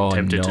fucking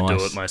tempted to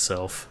do it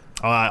myself.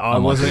 I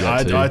wasn't.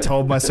 I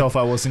told myself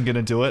I wasn't going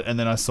to do it, and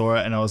then I saw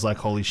it, and I was like,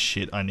 "Holy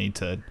shit! I need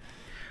to."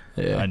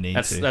 Yeah, I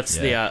need to. That's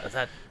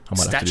that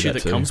statue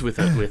that comes with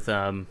it. With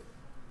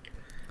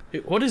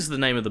what is the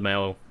name of the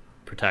male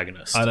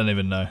protagonist? I don't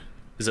even know.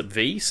 Is it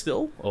V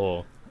still,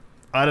 or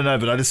I don't know?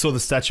 But I just saw the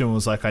statue and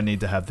was like, "I need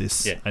to have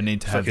this. Yeah. I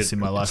need to have this in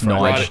my life."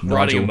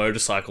 Riding a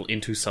motorcycle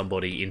into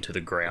somebody into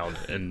the ground,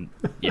 and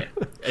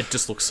it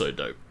just looks so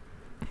dope.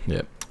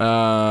 Yeah.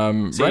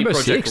 Rainbow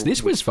Six,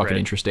 this was fucking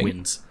interesting.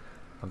 Wins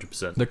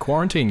 100%. The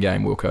quarantine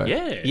game, Wilco.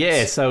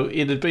 Yeah, so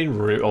it had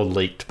been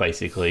leaked,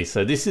 basically.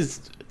 So this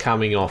is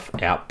coming off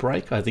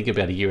Outbreak, I think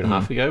about a year and a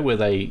half ago, where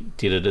they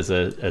did it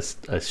as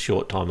a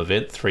short time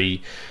event,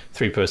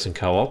 three-person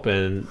co-op,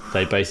 and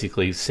they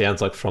basically,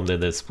 sounds like from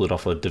then they split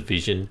off a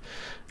division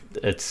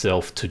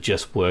itself to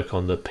just work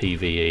on the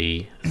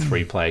PvE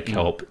 3-player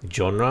co-op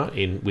genre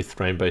with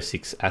Rainbow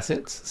Six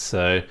assets.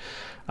 So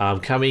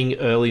coming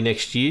early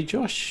next year,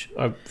 Josh,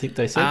 I think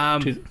they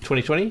said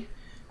 2020.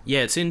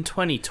 Yeah, it's in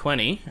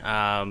 2020.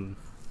 I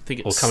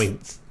think it's coming.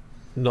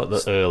 Not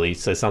the early,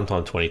 so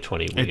sometime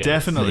 2020. It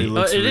definitely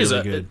looks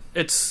really good.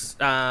 It's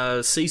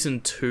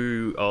season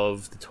 2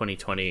 of the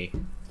 2020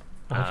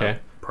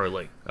 Pro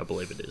League, I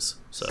believe it is.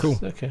 So. Cool.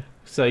 Okay.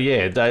 So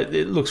yeah,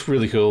 it looks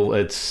really cool.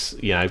 It's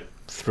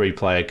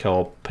 3-player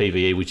co-op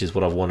PvE, which is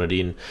what I've wanted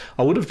in.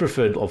 I would have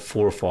preferred a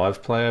 4 or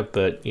 5-player,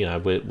 but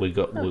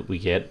we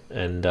get,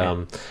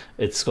 and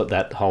it's got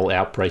that whole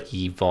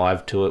outbreaky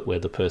vibe to it, where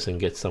the person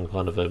gets some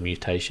kind of a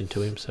mutation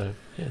to him. So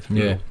yeah, it's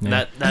pretty cool.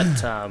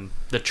 That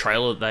the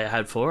trailer that they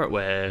had for it,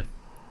 where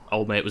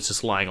old mate was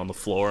just lying on the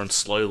floor and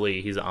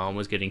slowly his arm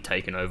was getting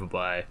taken over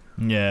by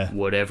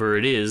whatever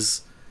it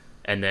is,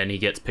 and then he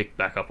gets picked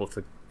back up off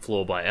the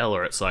floor by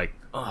Ella. It's like,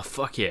 oh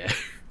fuck yeah.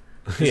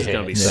 It's going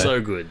to be so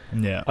good.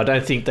 Yeah, I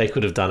don't think they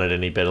could have done it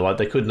any better. Like,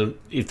 they couldn't have,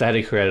 if they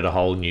had created a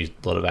whole new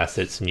lot of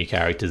assets and new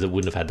characters, it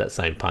wouldn't have had that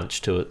same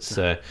punch to it.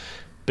 So,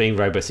 being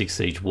Rainbow Six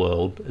Siege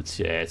world, it's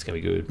going to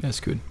be good. That's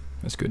good.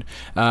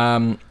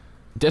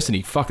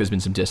 Destiny, there's been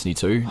some Destiny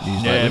 2 news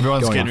lately.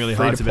 Everyone's getting really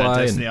hyped about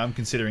Destiny. And I'm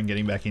considering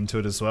getting back into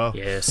it as well.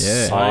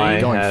 Yes.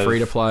 Going free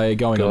to play,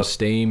 going on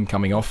Steam,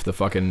 coming off the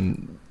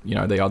fucking,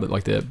 the other,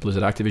 like the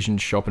Blizzard Activision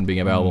shop and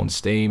being available on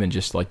Steam, and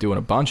just like doing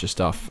a bunch of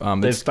stuff.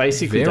 They've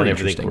basically done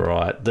everything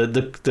right.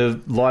 The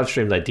live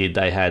stream they did,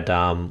 they had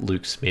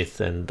Luke Smith,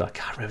 and I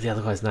can't remember the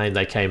other guy's name.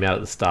 They came out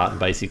at the start and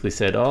basically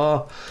said,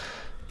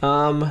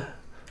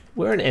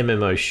 we're an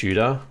MMO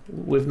shooter.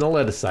 We've not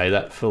allowed to say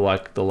that for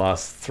like the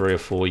last 3 or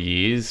 4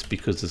 years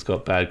because it's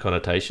got bad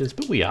connotations,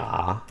 but we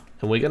are,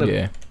 and we're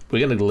gonna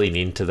lean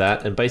into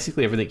that. And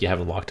basically everything you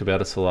haven't liked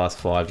about us for the last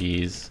 5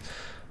 years,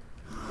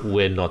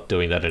 we're not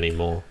doing that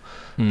anymore.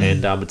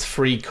 And it's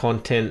free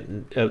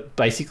content.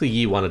 Basically,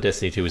 year 1 of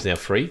Destiny 2 is now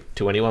free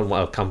to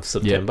anyone come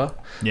September.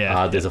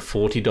 There's a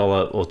 $40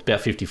 or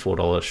about $54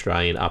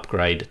 Australian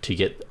upgrade to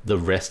get the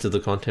rest of the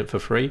content for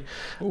free.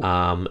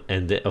 Not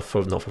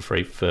for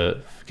free,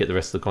 get the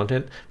rest of the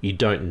content. You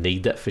don't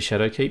need that for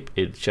Shadowkeep.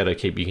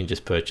 Shadowkeep you can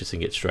just purchase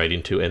and get straight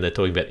into, and they're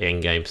talking about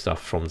endgame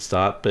stuff from the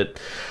start. But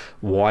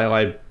why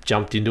I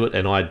jumped into it,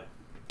 and I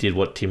did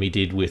what Timmy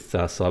did with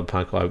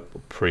Cyberpunk, I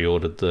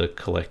pre-ordered the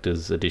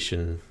collector's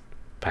edition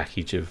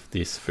package of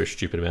this for a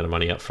stupid amount of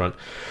money up front.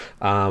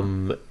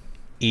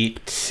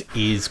 It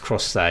is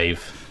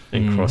cross-save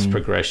and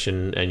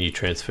cross-progression, and you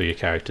transfer your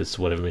characters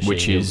to whatever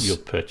machine you're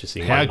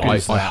purchasing. I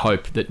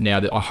hope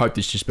that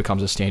this just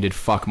becomes a standard.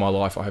 Fuck my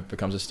life. I hope it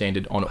becomes a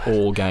standard on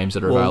all games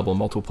that are available on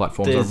multiple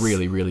platforms. I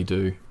really, really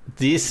do.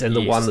 This and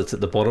the one that's at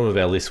the bottom of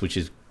our list, which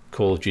is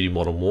Call of Duty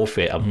Modern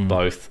Warfare, are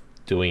both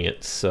doing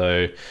it.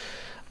 So...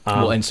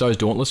 and so is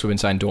Dauntless. We've been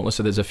saying Dauntless.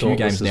 So there's a few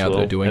games now that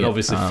are doing it. And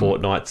obviously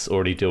Fortnite's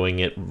already doing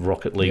it.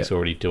 Rocket League's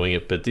already doing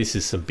it. But this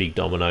is some big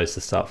dominoes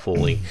to start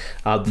falling.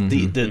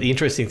 The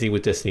interesting thing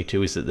with Destiny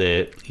 2 is that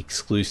they're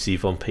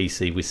exclusive on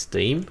PC with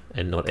Steam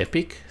and not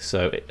Epic.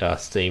 So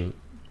Steam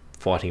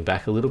fighting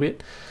back a little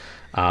bit.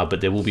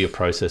 But there will be a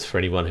process for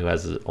anyone who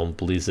has it on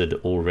Blizzard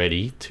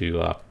already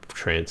to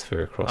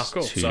transfer across.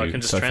 Cool. So I can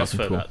just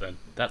transfer that then.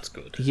 That's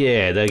good.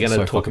 Yeah, they're going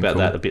to talk about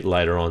that a bit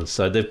later on.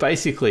 So they've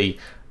basically...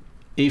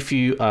 If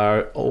you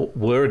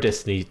were a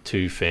Destiny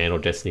 2 fan or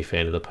Destiny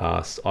fan in the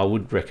past, I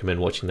would recommend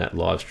watching that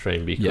live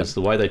stream, because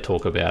the way they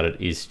talk about it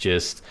is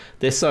just...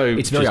 They're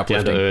it's very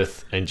down to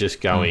earth and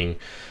just going,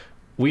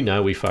 we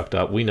know we fucked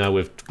up. We know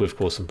we've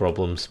caused some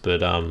problems,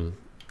 but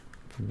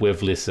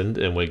we've listened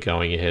and we're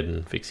going ahead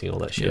and fixing all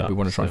that shit up. We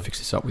want to try and fix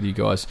this up with you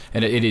guys.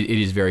 And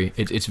it's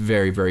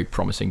very, very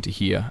promising to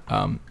hear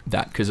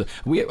that, because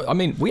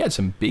we had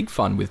some big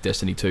fun with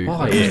Destiny 2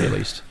 when it was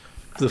released.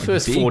 The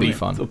first 40,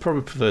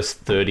 probably the first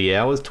 30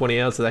 hours, 20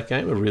 hours of that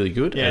game were really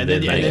good. Yeah, and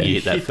then you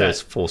hit that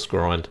first forced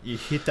grind. You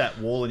hit that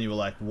wall and you were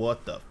like,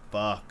 what the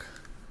fuck?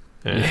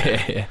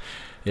 Yeah,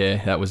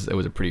 that was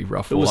a pretty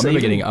rough wall. I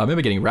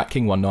remember getting Rat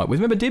King one night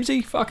with, remember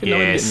Dibsy? Fucking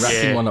getting Rat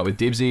King one night with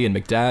Dibsy and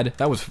McDad.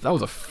 That was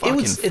a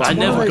fucking fun I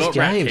never got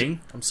Rat game. King.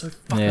 I'm so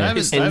fucking I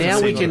haven't seen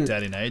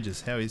McDad in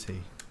ages. How is he?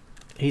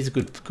 He's a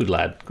good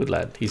lad.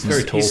 He's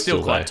very tall. He's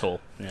still quite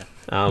tall. Yeah.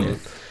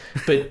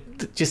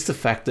 But just the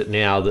fact that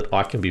now that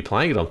I can be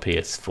playing it on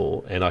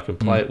PS4 and I can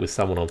play it with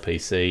someone on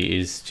PC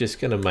is just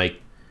going to make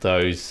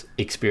those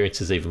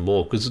experiences even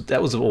more, because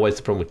that was always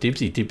the problem with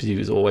Dibsy. Dibsy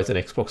was always an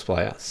Xbox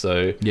player,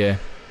 so to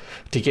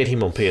get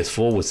him on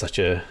PS4 was such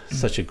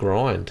a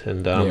grind,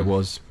 and it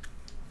was.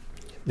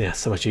 Yeah,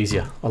 so much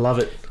easier. I love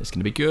it. It's going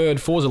to be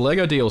good. Forza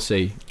Lego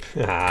DLC.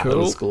 Cool. That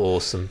was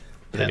awesome.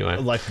 Anyway,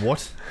 like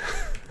what?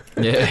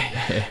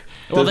 Yeah.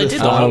 Well, they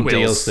did the Hot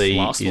Wheels DLC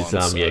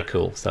last one,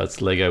 cool. So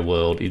it's Lego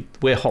World.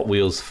 We're Hot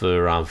Wheels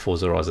for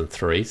Forza Horizon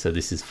 3, so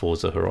this is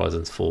Forza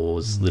Horizon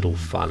 4's little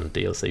fun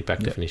DLC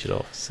pack to finish it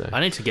off. So I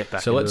need to get back.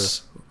 So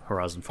let's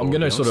Horizon 4. I'm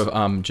going to sort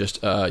of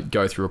just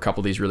go through a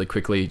couple of these really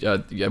quickly,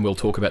 and we'll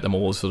talk about them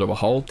all as sort of a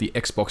whole. The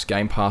Xbox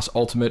Game Pass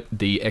Ultimate,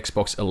 the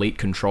Xbox Elite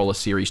Controller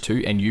Series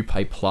 2, and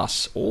Uplay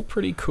Plus. All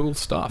pretty cool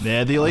stuff.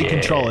 Yeah, the Elite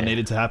Controller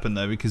needed to happen,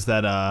 though, because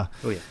that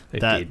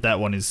did.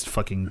 one is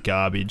fucking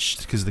garbage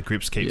because the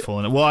grips keep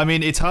falling. Well, I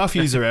mean, it's half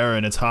user error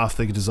and it's half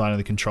the design of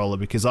the controller,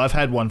 because I've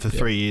had one for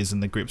 3 years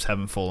and the grips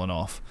haven't fallen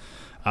off.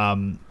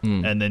 And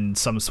then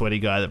some sweaty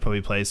guy that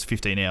probably plays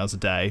 15 hours a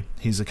day,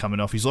 his are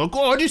coming off. He's like,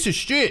 "Oh, this is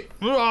shit,"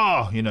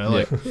 you know,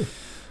 like.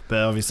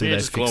 But obviously, they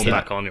just glue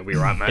back on. You'll be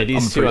right, mate. It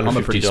is I'm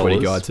a pretty sweaty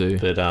guy too.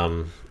 But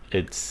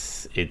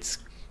it's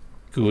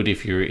good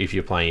if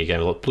you're playing a game.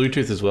 Like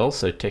Bluetooth as well,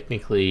 so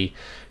technically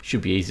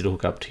should be easy to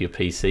hook up to your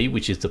PC,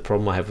 which is the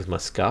problem I have with my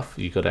Scuf.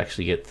 You've got to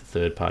actually get the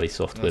third-party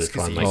software to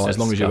try and make that as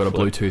long as you've got a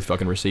work. Bluetooth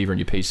fucking receiver in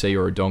your PC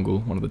or a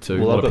dongle, one of the two.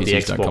 Well, a lot I've of got the PCs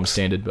Xbox, don't come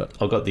standard, but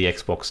I've got the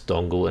Xbox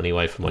dongle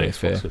anyway for my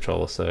Xbox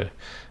controller, so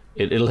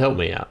it'll help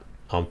me out.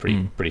 I'm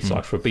pretty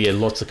psyched for it. But yeah,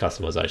 lots of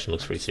customization,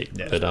 looks pretty sick.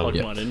 Yeah. But Plug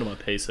mine into my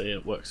PC,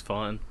 it works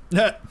fine.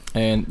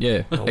 And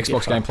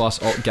Xbox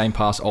Game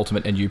Pass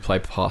Ultimate and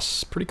Uplay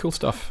Plus, pretty cool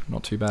stuff.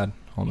 Not too bad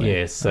on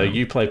there. Yeah, so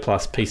Uplay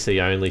Plus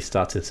PC only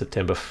starts in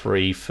September.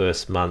 Free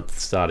first month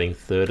starting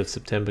 3rd of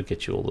September.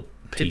 Get you all the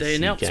PC Did they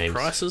announce games.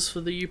 prices for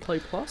the Uplay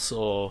Plus,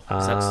 or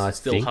is that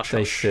still I think hush they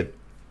hush? said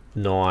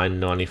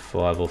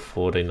 $9.95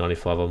 or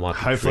 $14.95. I might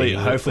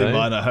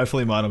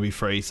Hopefully mine will be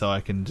free, so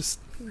I can just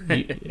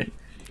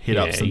hit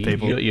up some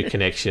people. Your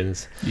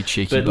connections. You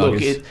cheeky But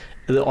buggers.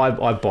 look,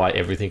 I buy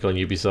everything on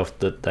Ubisoft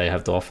that they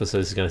have to offer, so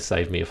this is going to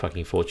save me a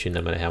fucking fortune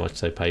no matter how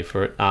much they pay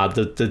for it.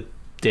 The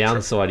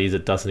downside is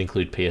it doesn't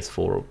include PS4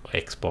 or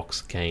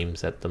Xbox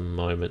games at the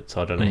moment,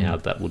 so I don't know how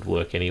that would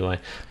work anyway.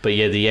 But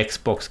yeah, the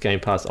Xbox Game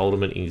Pass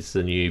Ultimate is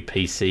the new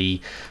PC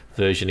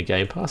version of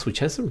Game Pass, which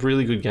has some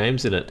really good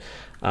games in it,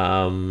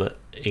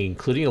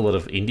 including a lot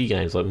of indie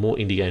games, like more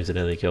indie games than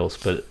anything else,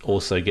 but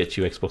also gets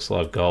you Xbox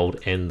Live Gold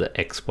and the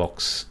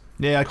Xbox.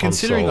 Yeah,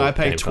 considering I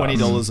pay Game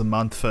 $20 a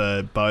month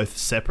for both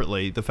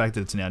separately, the fact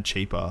that it's now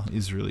cheaper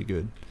is really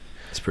good.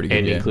 It's pretty good.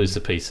 And includes the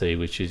PC,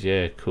 which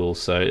is cool.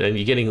 So, and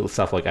you're getting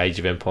stuff like Age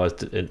of Empires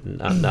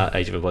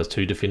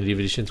 2 Definitive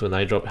Editions when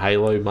they drop,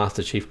 Halo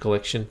Master Chief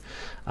Collection,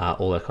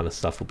 all that kind of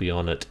stuff will be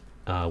on it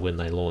when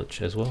they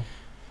launch as well.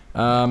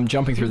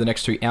 Jumping through the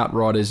next two,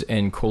 Outriders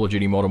and Call of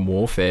Duty Modern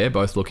Warfare,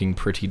 both looking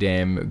pretty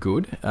damn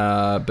good.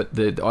 But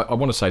I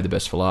want to save the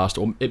best for last,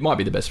 or it might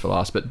be the best for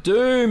last, but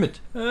Doom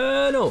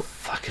Eternal.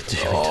 Fucking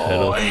Doom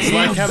Eternal. It's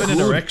like having an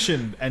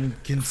erection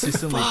and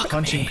consistently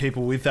punching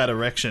people with that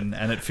erection,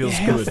 and it feels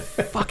good.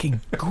 How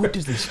fucking good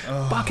is this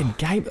fucking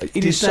game? It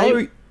Did is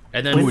so...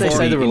 And then When did they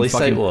say the release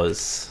fucking- date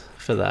was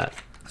for that?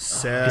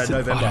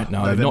 November. I don't know,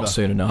 November. not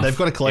soon enough. They've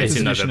got a collector's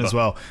in edition November. as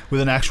well with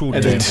an actual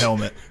And Doom then-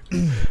 helmet.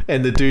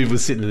 And the dude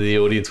was sitting in the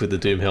audience with the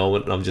Doom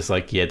helmet, and I'm just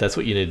like, yeah, that's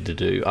what you needed to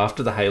do.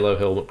 After the Halo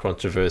helmet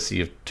controversy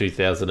of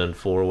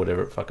 2004 or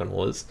whatever it fucking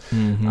was,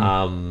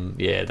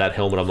 that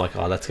helmet, I'm like,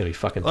 oh, that's going to be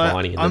fucking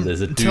tiny. And then there's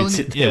a dude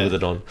sitting there with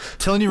it on.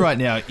 Telling you right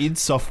now, id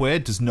Software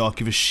does not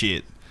give a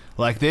shit.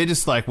 Like, they're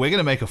just like, we're going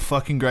to make a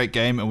fucking great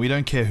game, and we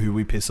don't care who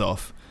we piss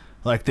off.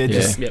 Like, they're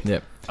just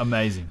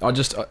amazing.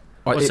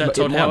 What's that,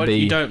 Todd Howard?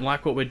 You don't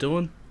like what we're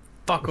doing?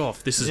 Fuck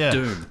off. This is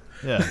Doom.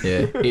 Yeah.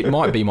 It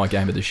might be my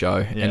game of the show,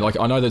 and like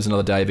I know there's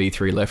another day of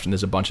E3 left, and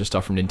there's a bunch of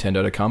stuff from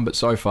Nintendo to come. But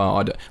so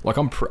far,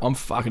 I'm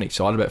fucking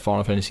excited about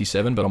Final Fantasy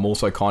VII, but I'm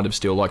also kind of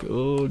still like,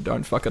 oh,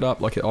 don't fuck it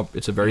up. Like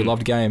it's a very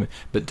loved game,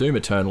 but Doom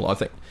Eternal, I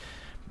think,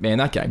 man,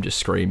 that game just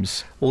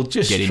screams. Well,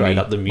 just straight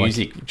up, the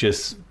music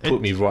just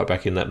put me right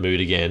back in that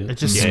mood again. It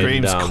just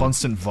screams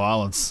constant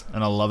violence,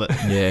 and I love it.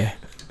 Yeah,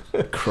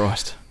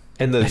 Christ.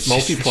 And the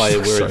multiplayer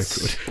where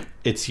so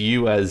it's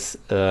you as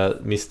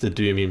Mr.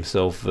 Doom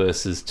himself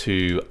versus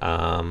two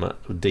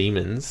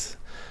demons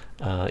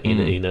in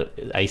an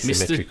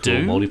asymmetrical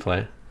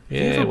multiplayer.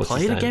 Yeah, you ever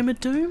played a game of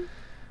Doom?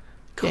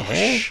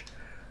 Gosh.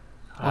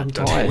 I'm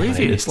don't tired, believe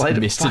mate. it. It's late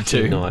at Mr.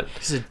 fucking Doom. night.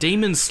 He's a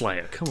demon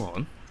slayer. Come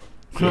on.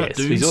 Yes,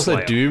 Doom he's also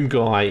Slayer. Doom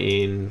Guy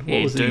in...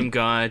 What was Doom he?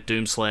 Guy,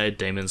 Doom Slayer,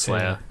 Demon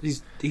Slayer.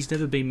 He's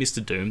never been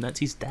Mr. Doom. That's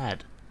his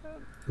dad.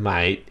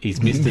 Mate, he's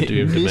Mr.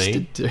 Doom to me.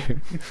 Mr.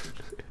 Doom.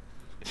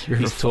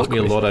 He's taught me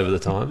a lot over the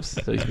times,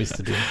 so he's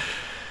Mr. Doom.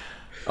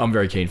 I'm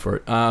very keen for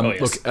it.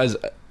 Yes. Look,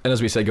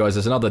 as we said, guys,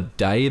 there's another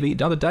day of E3,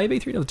 another 2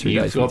 days.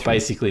 You've got of E3.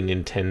 basically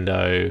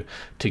Nintendo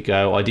to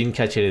go. I didn't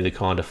catch any of the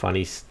Kind of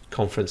Funny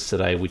conference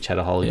today, which had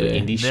a whole heap of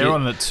indie shit. They're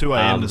on at 2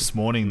 a.m. this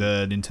morning,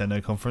 the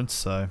Nintendo conference,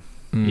 so...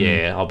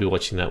 Yeah, I'll be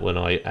watching that when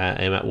I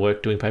am at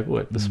work doing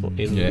paperwork in the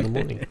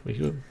morning. We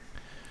good.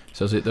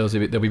 So there'll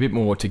be a bit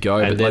more to go.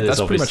 And but then that's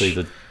there's pretty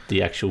obviously much,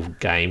 the actual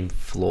game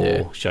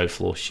floor, show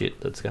floor shit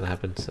that's going to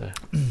happen. So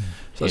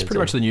that's pretty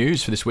much the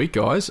news for this week,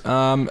 guys.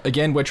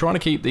 Again, we're trying to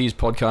keep these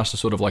podcasts to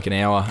sort of like an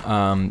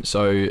hour.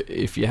 So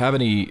if you have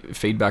any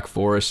feedback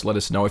for us, let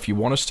us know. If you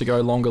want us to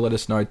go longer, let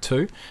us know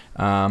too.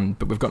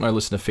 But we've got no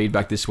listener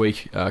feedback this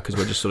week because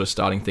we're just sort of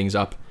starting things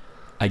up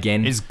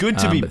again. It's good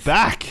to be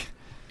back.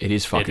 It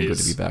is fucking good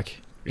to be back.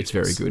 It's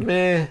very good.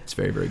 Meh. It's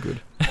very, very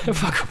good.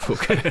 Fuck a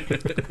book.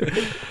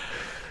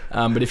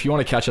 But if you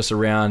want to catch us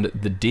around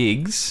the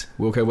digs,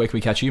 Wilco, where can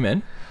we catch you,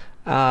 man?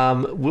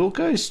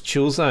 Wilco's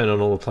Chill Zone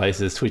on all the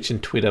places, Twitch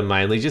and Twitter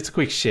mainly. Just a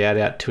quick shout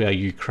out to our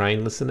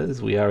Ukraine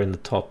listeners. We are in the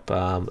top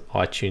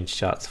iTunes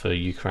charts for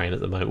Ukraine at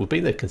the moment. We've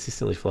been there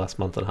consistently for the last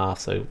month and a half,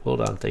 so well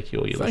done. Thank you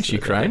all your listeners. Thanks,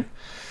 Ukraine.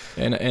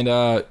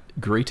 And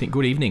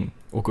good evening,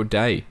 or good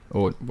day,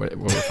 or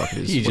whatever the fuck it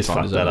is. You just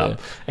fucked that up.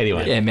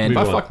 Anyway. Yeah, man,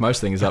 I fuck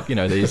most things up,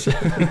 these.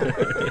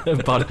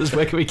 Butters,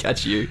 where can we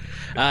catch you?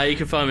 You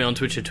can find me on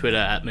Twitch and Twitter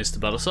at Mr.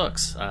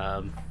 Buttersocks.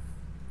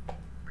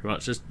 Pretty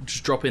much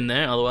just drop in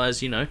there. Otherwise,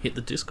 hit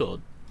the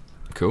Discord.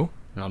 Cool.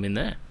 I'm in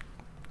there.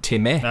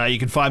 Timmy. You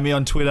can find me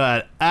on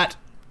Twitter at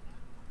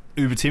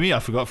UberTimmy. I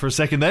forgot for a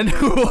second then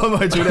what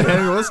my Twitter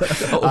handle was.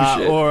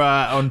 Or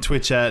on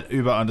Twitch at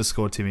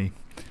Uber_Timmy.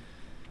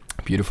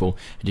 Beautiful.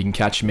 And you can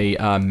catch me,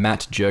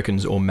 Matt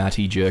Jerkins or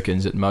Matty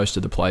Jerkins, at most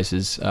of the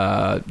places,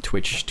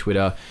 Twitch,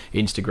 Twitter,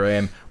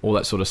 Instagram, all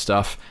that sort of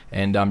stuff.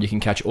 And you can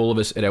catch all of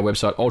us at our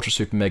website,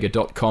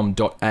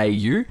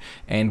 ultrasupermega.com.au.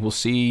 And we'll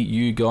see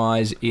you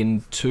guys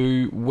in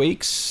 2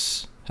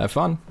 weeks. Have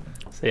fun.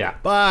 See ya.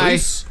 Bye.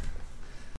 Peace.